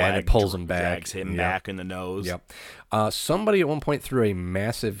and the and flag it pulls him back. Drags him back in the nose. Yep. Somebody at one point threw a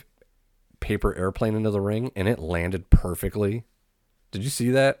massive paper airplane into the ring and it landed perfectly. Did you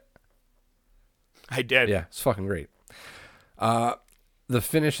see that? I did. Yeah, it's fucking great. The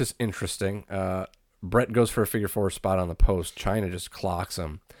finish is interesting. Bret goes for a figure 4 spot on the post. Chyna just clocks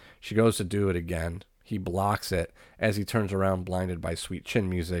him. She goes to do it again. He blocks it. As he turns around, blinded by sweet chin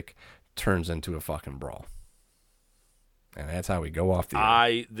music, turns into a fucking brawl. And that's how we go off the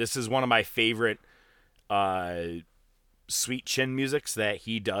air. This is one of my favorite sweet chin musics that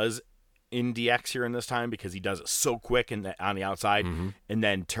he does in DX here in this time because he does it so quick and on the outside and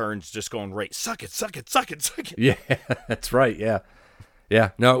then turns just going right, suck it, suck it, suck it, suck it. Yeah, that's right, yeah.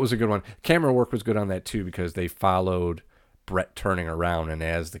 Yeah, no, it was a good one. Camera work was good on that too because they followed Brett turning around, and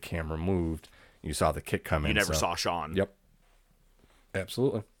as the camera moved, you saw the kick come in. You never saw Shawn. Yep.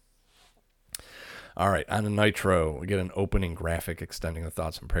 Absolutely. All right, on to Nitro, we get an opening graphic extending the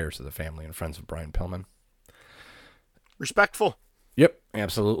thoughts and prayers to the family and friends of Brian Pillman. Respectful. Yep,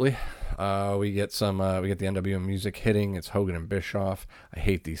 absolutely. We get the NWO music hitting. It's Hogan and Bischoff. I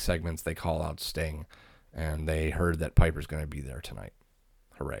hate these segments. They call out Sting, and they heard that Piper's going to be there tonight.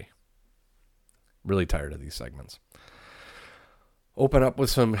 Hooray. Really tired of these segments. Open up with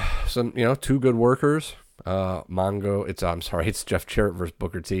some two good workers. It's Jeff Jarrett versus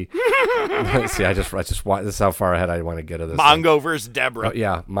Booker T. See, I just this is how far ahead I want to get of this. Mongo versus Deborah.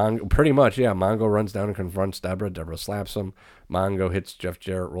 Yeah, pretty much. Yeah, Mongo runs down and confronts Deborah. Deborah slaps him. Mongo hits Jeff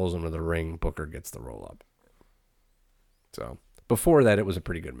Jarrett, rolls him to the ring. Booker gets the roll up. So before that, it was a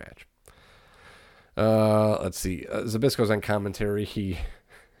pretty good match. Let's see. Zbyszko's on commentary. He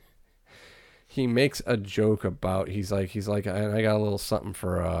makes a joke about he's like I got a little something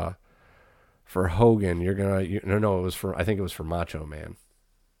for Hogan. I think it was for Macho Man.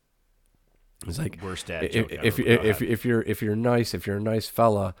 He's like, worst dad joke ever. If you're a nice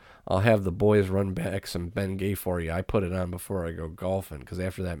fella, I'll have the boys run back some Ben Gay for you. I put it on before I go golfing because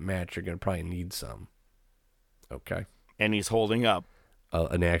after that match you're gonna probably need some. Okay. And he's holding up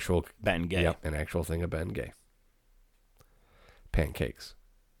an actual Ben Gay. Yep, an actual thing of Ben Gay. Pancakes.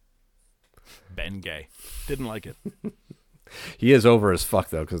 Ben Gay. Didn't like it. He is over as fuck,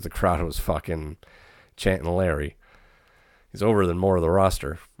 though, because the crowd was fucking chanting Larry. He's over than most of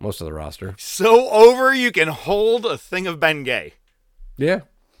the roster. So over you can hold a thing of Ben Gay. Yeah.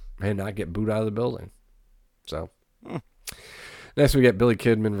 And not get booed out of the building. So. Next, we get Billy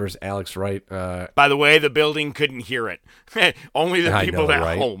Kidman versus Alex Wright. By the way, the building couldn't hear it. Only the people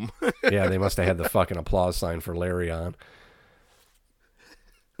at home. Yeah, they must have had the fucking applause sign for Larry on.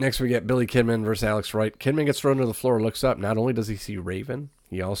 Next, we get Billy Kidman versus Alex Wright. Kidman gets thrown to the floor, looks up. Not only does he see Raven,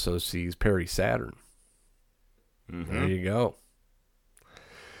 he also sees Perry Saturn. Mm-hmm. There you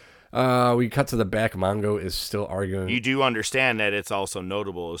go. We cut to the back. Mongo is still arguing. You do understand that it's also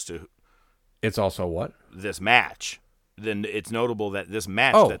notable as to... It's also what? This match. Then it's notable that this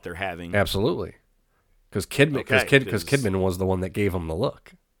match that they're having... Absolutely. Because Kidman was the one that gave him the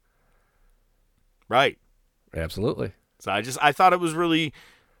look. Right. Absolutely. So I thought it was really...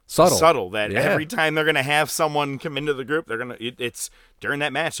 Subtle that every time they're going to have someone come into the group, it's during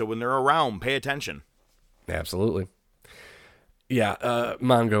that match. So when they're around, pay attention. Absolutely. Yeah,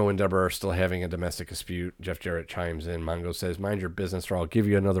 Mongo and Deborah are still having a domestic dispute. Jeff Jarrett chimes in. Mongo says, "Mind your business or I'll give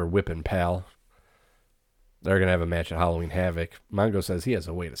you another whipping, pal." They're going to have a match at Halloween Havoc. Mongo says he has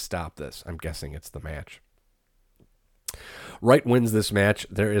a way to stop this. I'm guessing it's the match. Wright wins this match.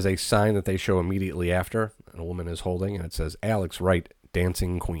 There is a sign that they show immediately after. A woman is holding, and it says, "Alex Wright,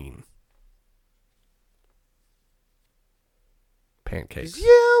 Dancing Queen." Pancakes.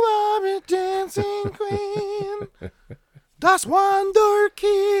 You are a dancing queen. Das Wonder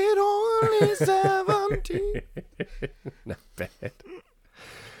Kid, only 17. Not bad.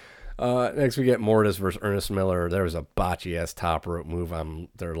 Next, we get Mortis versus Ernest Miller. There was a botchy-ass top rope move.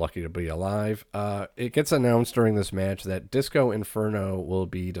 They're lucky to be alive. It gets announced during this match that Disco Inferno will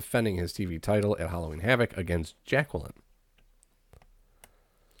be defending his TV title at Halloween Havoc against Jacqueline.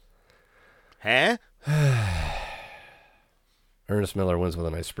 Huh? Ernest Miller wins with a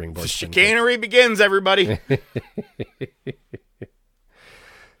nice springboard. The chicanery begins, everybody. You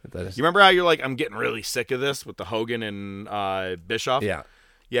remember how you're like, I'm getting really sick of this with the Hogan and Bischoff? Yeah.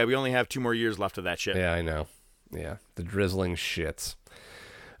 Yeah, we only have 2 more years left of that shit. Yeah, I know. Yeah, the drizzling shits.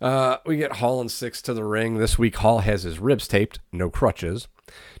 We get Hall and Six to the ring. This week, Hall has his ribs taped, no crutches.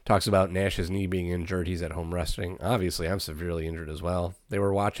 Talks about Nash's knee being injured. He's at home resting. Obviously, I'm severely injured as well. They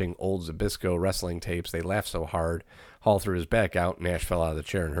were watching old Zbyszko wrestling tapes. They laughed so hard. Hall threw his back out. Nash fell out of the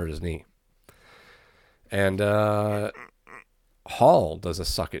chair and hurt his knee. And Hall does a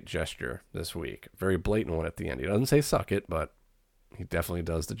suck it gesture this week. Very blatant one at the end. He doesn't say suck it, but he definitely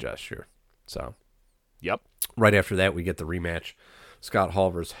does the gesture. So, yep. Right after that, we get the rematch. Scott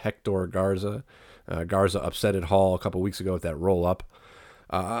Hall versus Hector Garza. Garza upsetted Hall a couple weeks ago with that roll-up.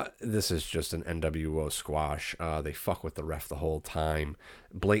 This is just an NWO squash. They fuck with the ref the whole time.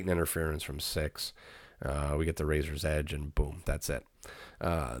 Blatant interference from Six. We get the Razor's Edge, and boom, that's it.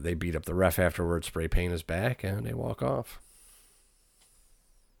 They beat up the ref afterwards, spray paint his back, and they walk off.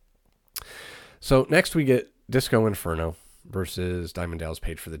 So next we get Disco Inferno versus Diamond Dallas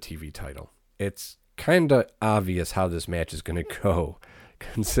Page for the TV title. It's kind of obvious how this match is going to go,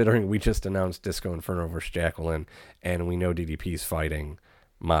 considering we just announced Disco Inferno versus Jacqueline, and we know DDP's fighting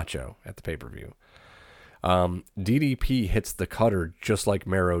Macho at the pay-per-view. DDP hits the cutter just like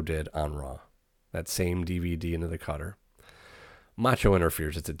Mero did on Raw. That same DVD into the cutter. Macho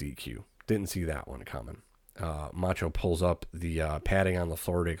interferes. It's a DQ. Didn't see that one coming. Macho pulls up the padding on the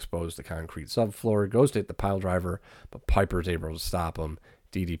floor to expose the concrete subfloor. Goes to hit the pile driver, but Piper's able to stop him.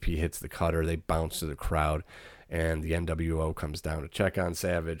 DDP hits the cutter. They bounce to the crowd, and the NWO comes down to check on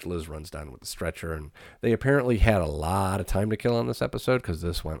Savage. Liz runs down with the stretcher, and they apparently had a lot of time to kill on this episode because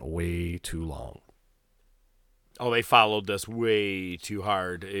this went way too long. Oh, they followed this way too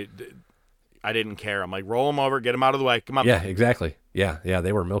hard. I didn't care. I'm like, roll him over, get him out of the way. Come on. Yeah, exactly. Yeah,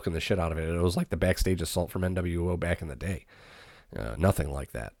 they were milking the shit out of it. It was like the backstage assault from NWO back in the day. Nothing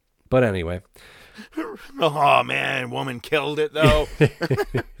like that. But anyway. Oh, man, woman killed it, though.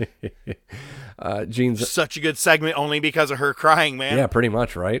 Gene's such a good segment only because of her crying, man. Yeah, pretty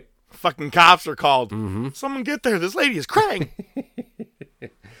much, right? Fucking cops are called. Mm-hmm. Someone get there. This lady is crying.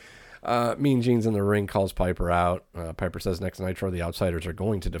 Mean Gene's in the ring, calls Piper out. Piper says next Nitro, the Outsiders are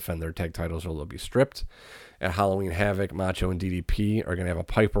going to defend their tag titles or they'll be stripped. At Halloween Havoc, Macho and DDP are going to have a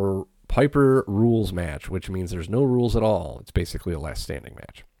Piper rules match, which means there's no rules at all. It's basically a last standing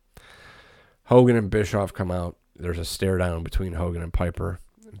match. Hogan and Bischoff come out. There's a stare down between Hogan and Piper.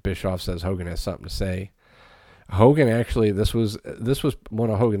 Bischoff says Hogan has something to say. Hogan actually, this was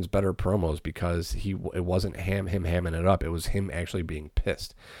one of Hogan's better promos because it wasn't him hamming it up. It was him actually being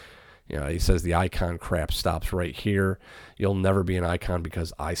pissed. He says the icon crap stops right here. You'll never be an icon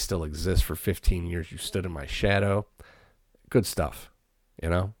because I still exist. For 15 years, you stood in my shadow. Good stuff.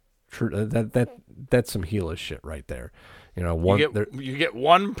 True. That's some heelish shit right there. You get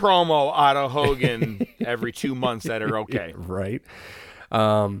one promo out of Hogan every 2 months that are okay. Right.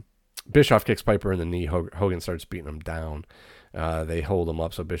 Bischoff kicks Piper in the knee. Hogan starts beating him down. They hold him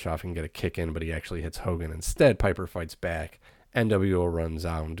up so Bischoff can get a kick in, but he actually hits Hogan instead. Piper fights back. NWO runs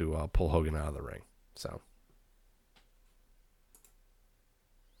out to pull Hogan out of the ring. So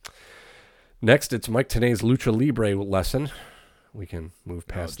next, it's Mike Tenay's Lucha Libre lesson. We can move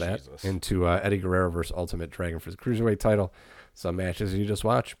past that into Eddie Guerrero versus Ultimate Dragon for the Cruiserweight title. Some matches you just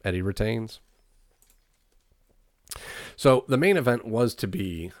watch. Eddie retains. So the main event was to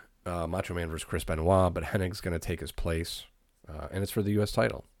be Macho Man versus Chris Benoit, but Hennig's going to take his place, and it's for the U.S.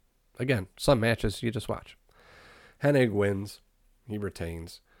 title. Again, some matches you just watch. Hennig wins. He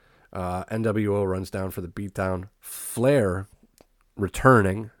retains. NWO runs down for the beatdown. Flair,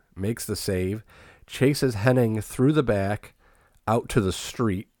 returning, makes the save, chases Hennig through the back, out to the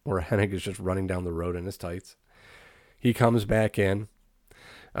street, where Hennig is just running down the road in his tights. He comes back in,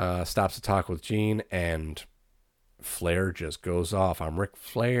 stops to talk with Gene, and Flair just goes off. I'm Ric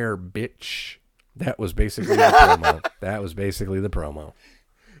Flair, bitch. That was basically the promo.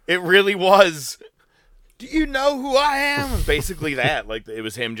 It really was. Do you know who I am? Basically that. Like, it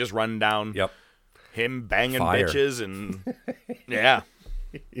was him just running down. Yep. Him banging bitches and... Yeah.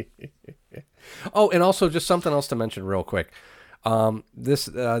 Oh, and also just something else to mention real quick. This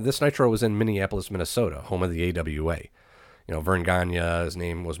Nitro was in Minneapolis, Minnesota, home of the AWA. Vern Gagne's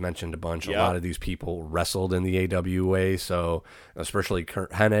name was mentioned a bunch. Yep. A lot of these people wrestled in the AWA, so especially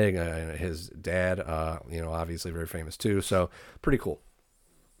Kurt Hennig, his dad, obviously very famous too. So pretty cool.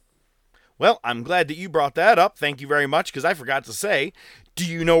 Well, I'm glad that you brought that up. Thank you very much, because I forgot to say, do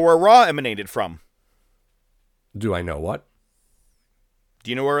you know where Raw emanated from? Do I know what? Do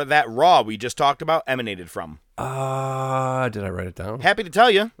you know where that Raw we just talked about emanated from? Did I write it down? Happy to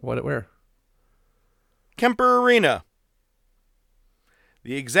tell you. Where? Kemper Arena.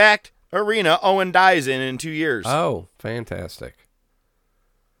 The exact arena Owen dies in 2 years. Oh, fantastic.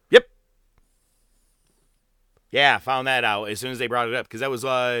 Yep. Yeah, found that out as soon as they brought it up, because that was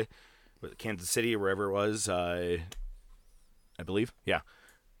Kansas City or wherever it was, I believe. Yeah.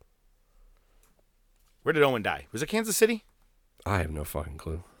 Where did Owen die? Was it Kansas City? I have no fucking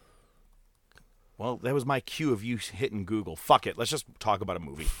clue. Well, that was my cue of you hitting Google. Fuck it. Let's just talk about a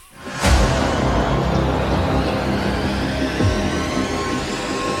movie.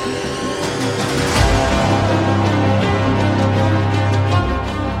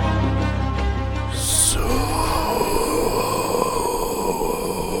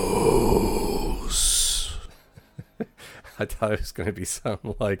 I thought it was going to be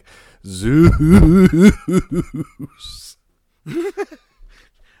something like Zeus.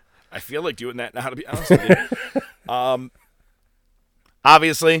 I feel like doing that now, to be honest with you.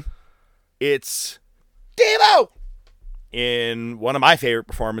 Obviously, it's Devo in one of my favorite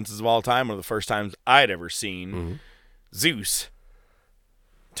performances of all time, one of the first times I'd ever seen Zeus.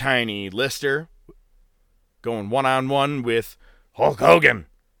 Tiny Lister going one-on-one with Hulk Hogan.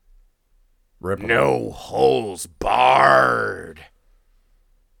 Ripple. No holes barred.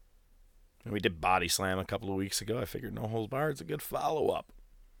 And we did Body Slam a couple of weeks ago. I figured No Holds Barred is a good follow-up.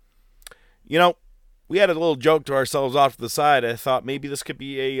 You know, we had a little joke to ourselves off to the side. I thought maybe this could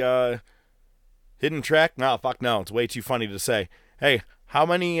be a hidden track. No, fuck no. It's way too funny to say. Hey, how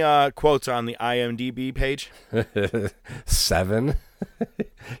many quotes are on the IMDb page? 7.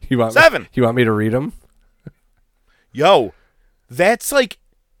 7. You want me to read them? Yo, that's like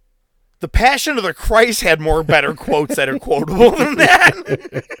the Passion of the Christ had more better quotes that are quotable than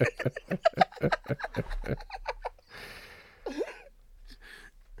that.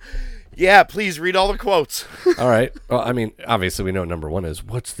 Yeah, please read all the quotes. All right. Well, I mean, obviously we know number 1 is,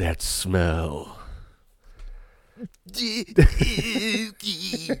 what's that smell?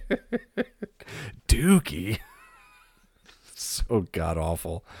 Dookie. So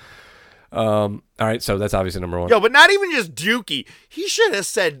god-awful. All right, so that's obviously number 1. Yo, but not even just Dookie. He should have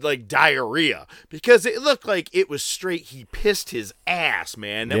said, like, diarrhea. Because it looked like it was straight. He pissed his ass,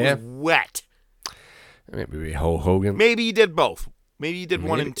 man. It was wet. Maybe Hogan. Maybe he did both. Maybe he did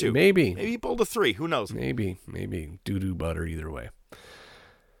 1 and 2. Maybe he pulled a 3. Who knows? Maybe doo-doo butter either way.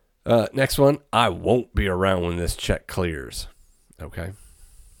 Next one. I won't be around when this check clears. Okay.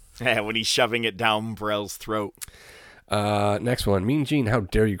 Yeah, when he's shoving it down Burrell's throat. Next one. Mean Gene, how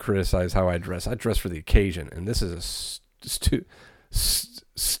dare you criticize how I dress? I dress for the occasion, and this is a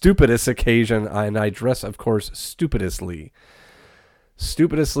stupidest occasion, and I dress, of course, stupidestly.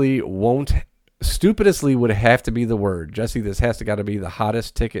 Stupidestly would have to be the word. Jesse, this has to got to be the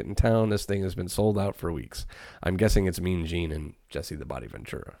hottest ticket in town. This thing has been sold out for weeks. I'm guessing it's Mean Gene and Jesse the Body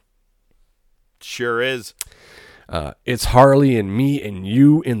Ventura. Sure is. It's Harley and me and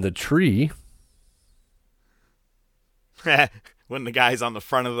you in the tree. When the guy's on the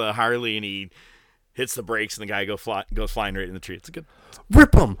front of the Harley and he hits the brakes and the guy goes flying right in the tree. It's a good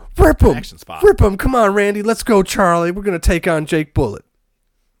Rip him! action spot. Rip him! Come on, Randy. Let's go, Charlie. We're going to take on Jake Bullet.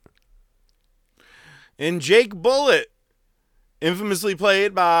 And Jake Bullet, infamously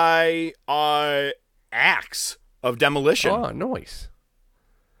played by Axe of Demolition. Oh, nice.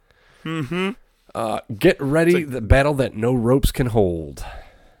 Mm-hmm. Get ready, the battle that no ropes can hold.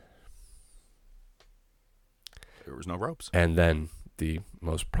 There was no ropes. And then the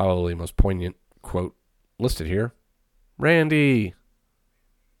probably most poignant quote listed here. Randy.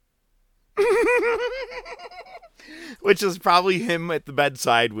 Which is probably him at the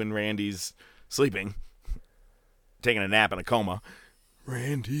bedside when Randy's sleeping. Taking a nap in a coma.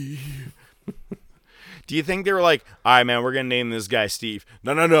 Randy. Do you think they were like, all right, man, we're going to name this guy Steve.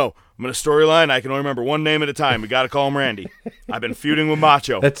 No. I'm in a storyline. I can only remember one name at a time. We got to call him Randy. I've been feuding with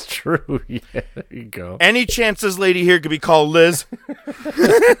Macho. That's true. Yeah, there you go. Any chance this lady here could be called Liz?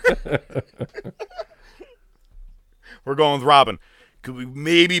 We're going with Robin. Could we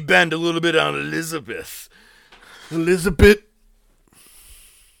maybe bend a little bit on Elizabeth?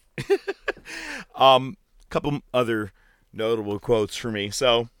 Couple other notable quotes for me.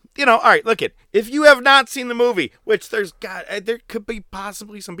 So, all right, look it. If you have not seen the movie, which there could be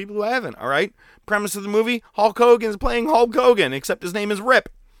possibly some people who haven't, all right? Premise of the movie, Hulk Hogan is playing Hulk Hogan, except his name is Rip.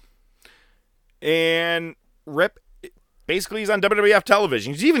 And Rip, basically, he's on WWF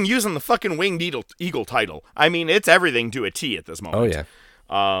television. He's even using the fucking Winged Eagle title. I mean, it's everything to a T at this moment. Oh,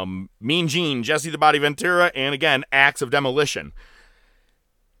 yeah. Mean Gene, Jesse the Body Ventura, and again, Axe of Demolition.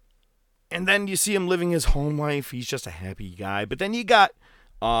 And then you see him living his home life. He's just a happy guy. But then you got,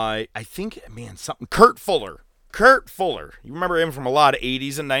 Kurt Fuller. Kurt Fuller. You remember him from a lot of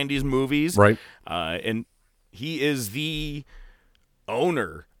 80s and 90s movies. Right. And he is the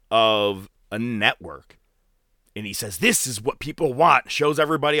owner of a network. And he says, this is what people want. Shows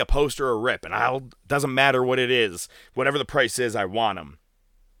everybody a poster or Rip. And doesn't matter what it is. Whatever the price is, I want them.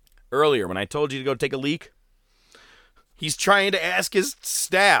 Earlier, when I told you to go take a leak, he's trying to ask his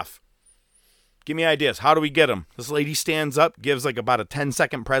staff, give me ideas. How do we get him? This lady stands up, gives like about a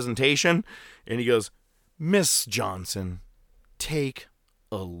 10-second presentation, and he goes, Miss Johnson, take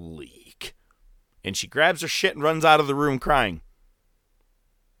a leak. And she grabs her shit and runs out of the room crying.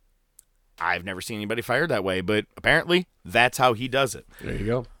 I've never seen anybody fired that way, but apparently that's how he does it. There you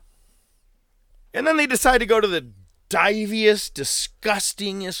go. And then they decide to go to the diviest,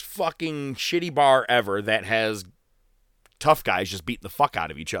 disgustingest fucking shitty bar ever that has tough guys just beating the fuck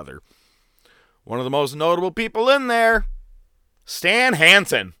out of each other. One of the most notable people in there, Stan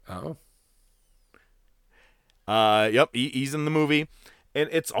Hansen. Oh. Yep, he's in the movie. And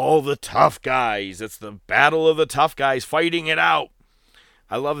it's all the tough guys. It's the battle of the tough guys fighting it out.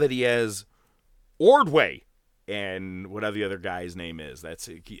 I love that he has Ordway and whatever the other guy's name is. I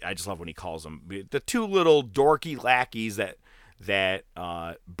just love when he calls them. The two little dorky lackeys that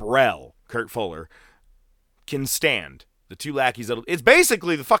Burrell, Kurt Fuller, can stand. The two lackeys. It's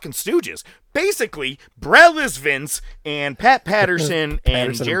basically the fucking Stooges. Basically, Brel is Vince, and Pat Patterson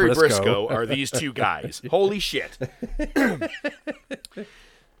and Jerry Briscoe are these two guys. Holy shit.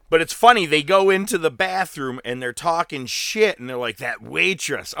 But it's funny, they go into the bathroom and they're talking shit, and they're like, that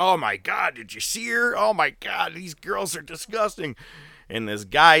waitress, oh my God, did you see her? Oh my God, these girls are disgusting. And this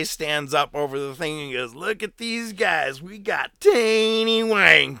guy stands up over the thing and goes, look at these guys, we got tiny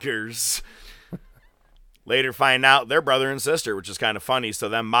wankers. Later find out they're brother and sister, which is kind of funny, so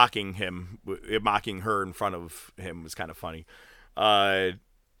them mocking her in front of him was kind of funny.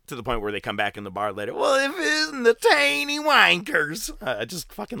 To the point where they come back in the bar later. Well, if it isn't the tiny wankers. I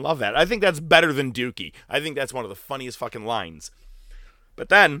just fucking love that. I think that's better than Dookie. I think that's one of the funniest fucking lines. But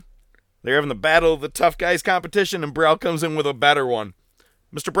then, they're having the battle of the tough guys competition, and Brel comes in with a better one.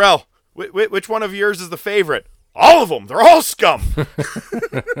 Mr. Brel, which one of yours is the favorite? All of them. They're all scum.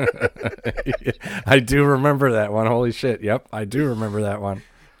 I do remember that one. Holy shit. Yep, I do remember that one.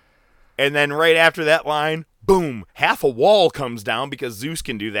 And then right after that line, boom, half a wall comes down because Zeus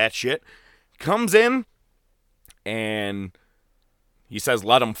can do that shit. Comes in, and he says,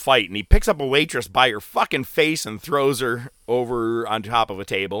 let him fight. And he picks up a waitress by her fucking face and throws her over on top of a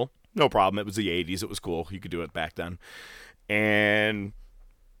table. No problem. It was the 80s. It was cool. You could do it back then. And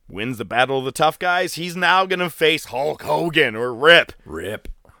wins the battle of the tough guys. He's now going to face Hulk Hogan or Rip.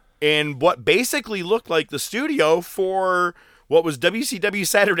 In what basically looked like the studio for what was WCW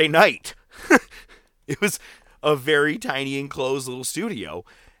Saturday Night. It was a very tiny enclosed little studio.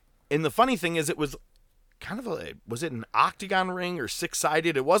 And the funny thing is, it was kind of was it an octagon ring or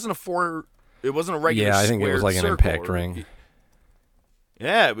 6-sided? It wasn't a regular Yeah, I think it was like an impact ring.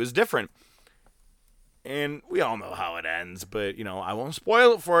 Yeah, it was different. And we all know how it ends, but, I won't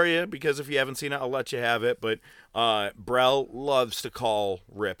spoil it for you, because if you haven't seen it, I'll let you have it. But Brel loves to call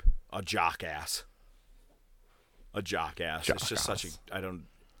Rip a jockass. A jockass. It's just such a...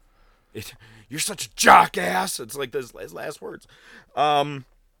 you're such a jockass. It's like his last words.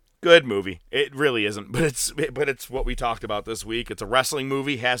 Good movie. It really isn't, but it's what we talked about this week. It's a wrestling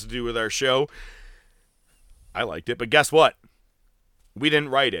movie. Has to do with our show. I liked it, but guess what? We didn't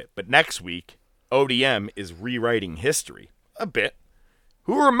write it, but next week, ODM is rewriting history a bit.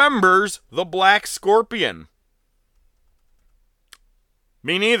 Who remembers the Black Scorpion?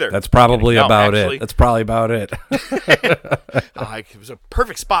 Me neither. That's probably about it. That's probably about it. It was a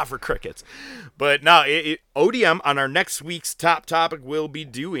perfect spot for crickets. But no, ODM on our next week's top topic will be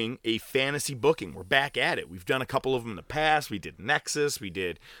doing a fantasy booking. We're back at it. We've done a couple of them in the past. We did Nexus. We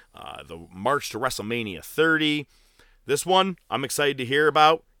did the March to WrestleMania 30. This one, I'm excited to hear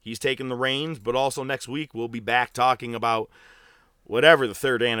about. He's taking the reins, but also next week we'll be back talking about whatever the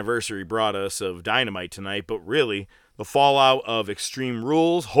third anniversary brought us of Dynamite tonight, but really the fallout of Extreme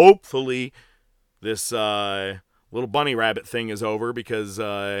Rules. Hopefully this little bunny rabbit thing is over, because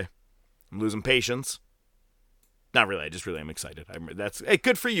I'm losing patience. Not really. I just really am excited. Hey,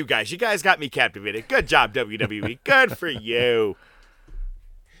 good for you guys. You guys got me captivated. Good job, WWE. Good for you.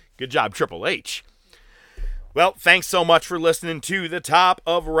 Good job, Triple H. Well, thanks so much for listening to the Top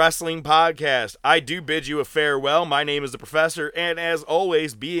of Wrestling podcast. I do bid you a farewell. My name is The Professor, and as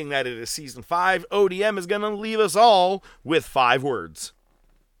always, being that it is Season 5, ODM is going to leave us all with 5 words.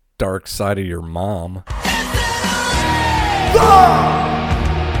 Dark side of your mom. The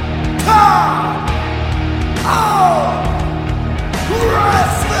Top of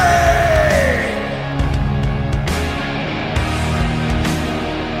Wrestling!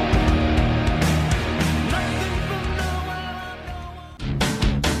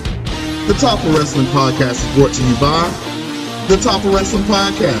 The Top of Wrestling podcast is brought to you by The Top of Wrestling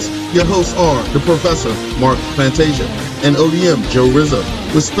podcast. Your hosts are The Professor, Mark Fantasia, and ODM, Joe Rizzo,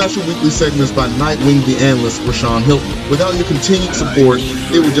 with special weekly segments by Nightwing the Analyst, Rashawn Hilton. Without your continued support,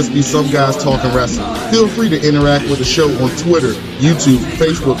 it would just be some guys talking wrestling. Feel free to interact with the show on Twitter, YouTube,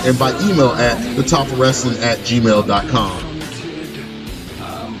 Facebook, and by email at thetopofwrestling@gmail.com.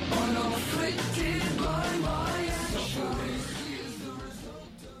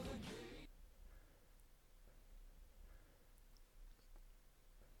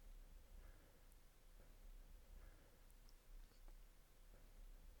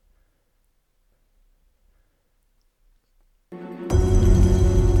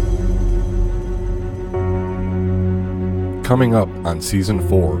 Coming up on Season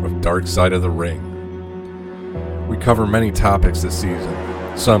 4 of Dark Side of the Ring. We cover many topics this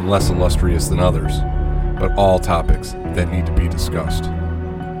season, some less illustrious than others, but all topics that need to be discussed.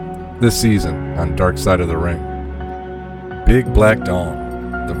 This season on Dark Side of the Ring, Big Black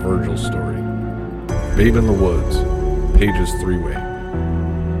Dawn, the Virgil story, Babe in the Woods, Paige's Three-Way,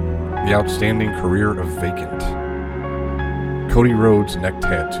 The Outstanding Career of Vacant, Cody Rhodes' neck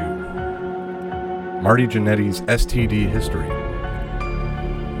tattoo. Marty Jannetty's STD history.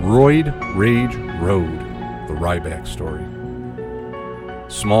 Roid Rage Road, the Ryback story.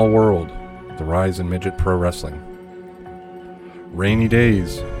 Small World, the rise in midget pro wrestling. Rainy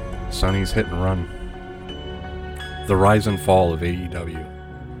Days, Sonny's hit and run. The rise and fall of AEW.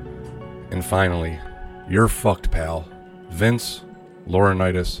 And finally, You're Fucked, Pal, Vince,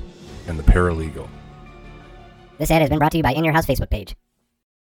 Laurinaitis, and the Paralegal. This ad has been brought to you by In Your House Facebook page.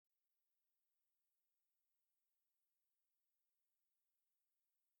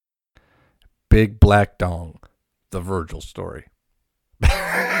 Big Black Dong, the Virgil story.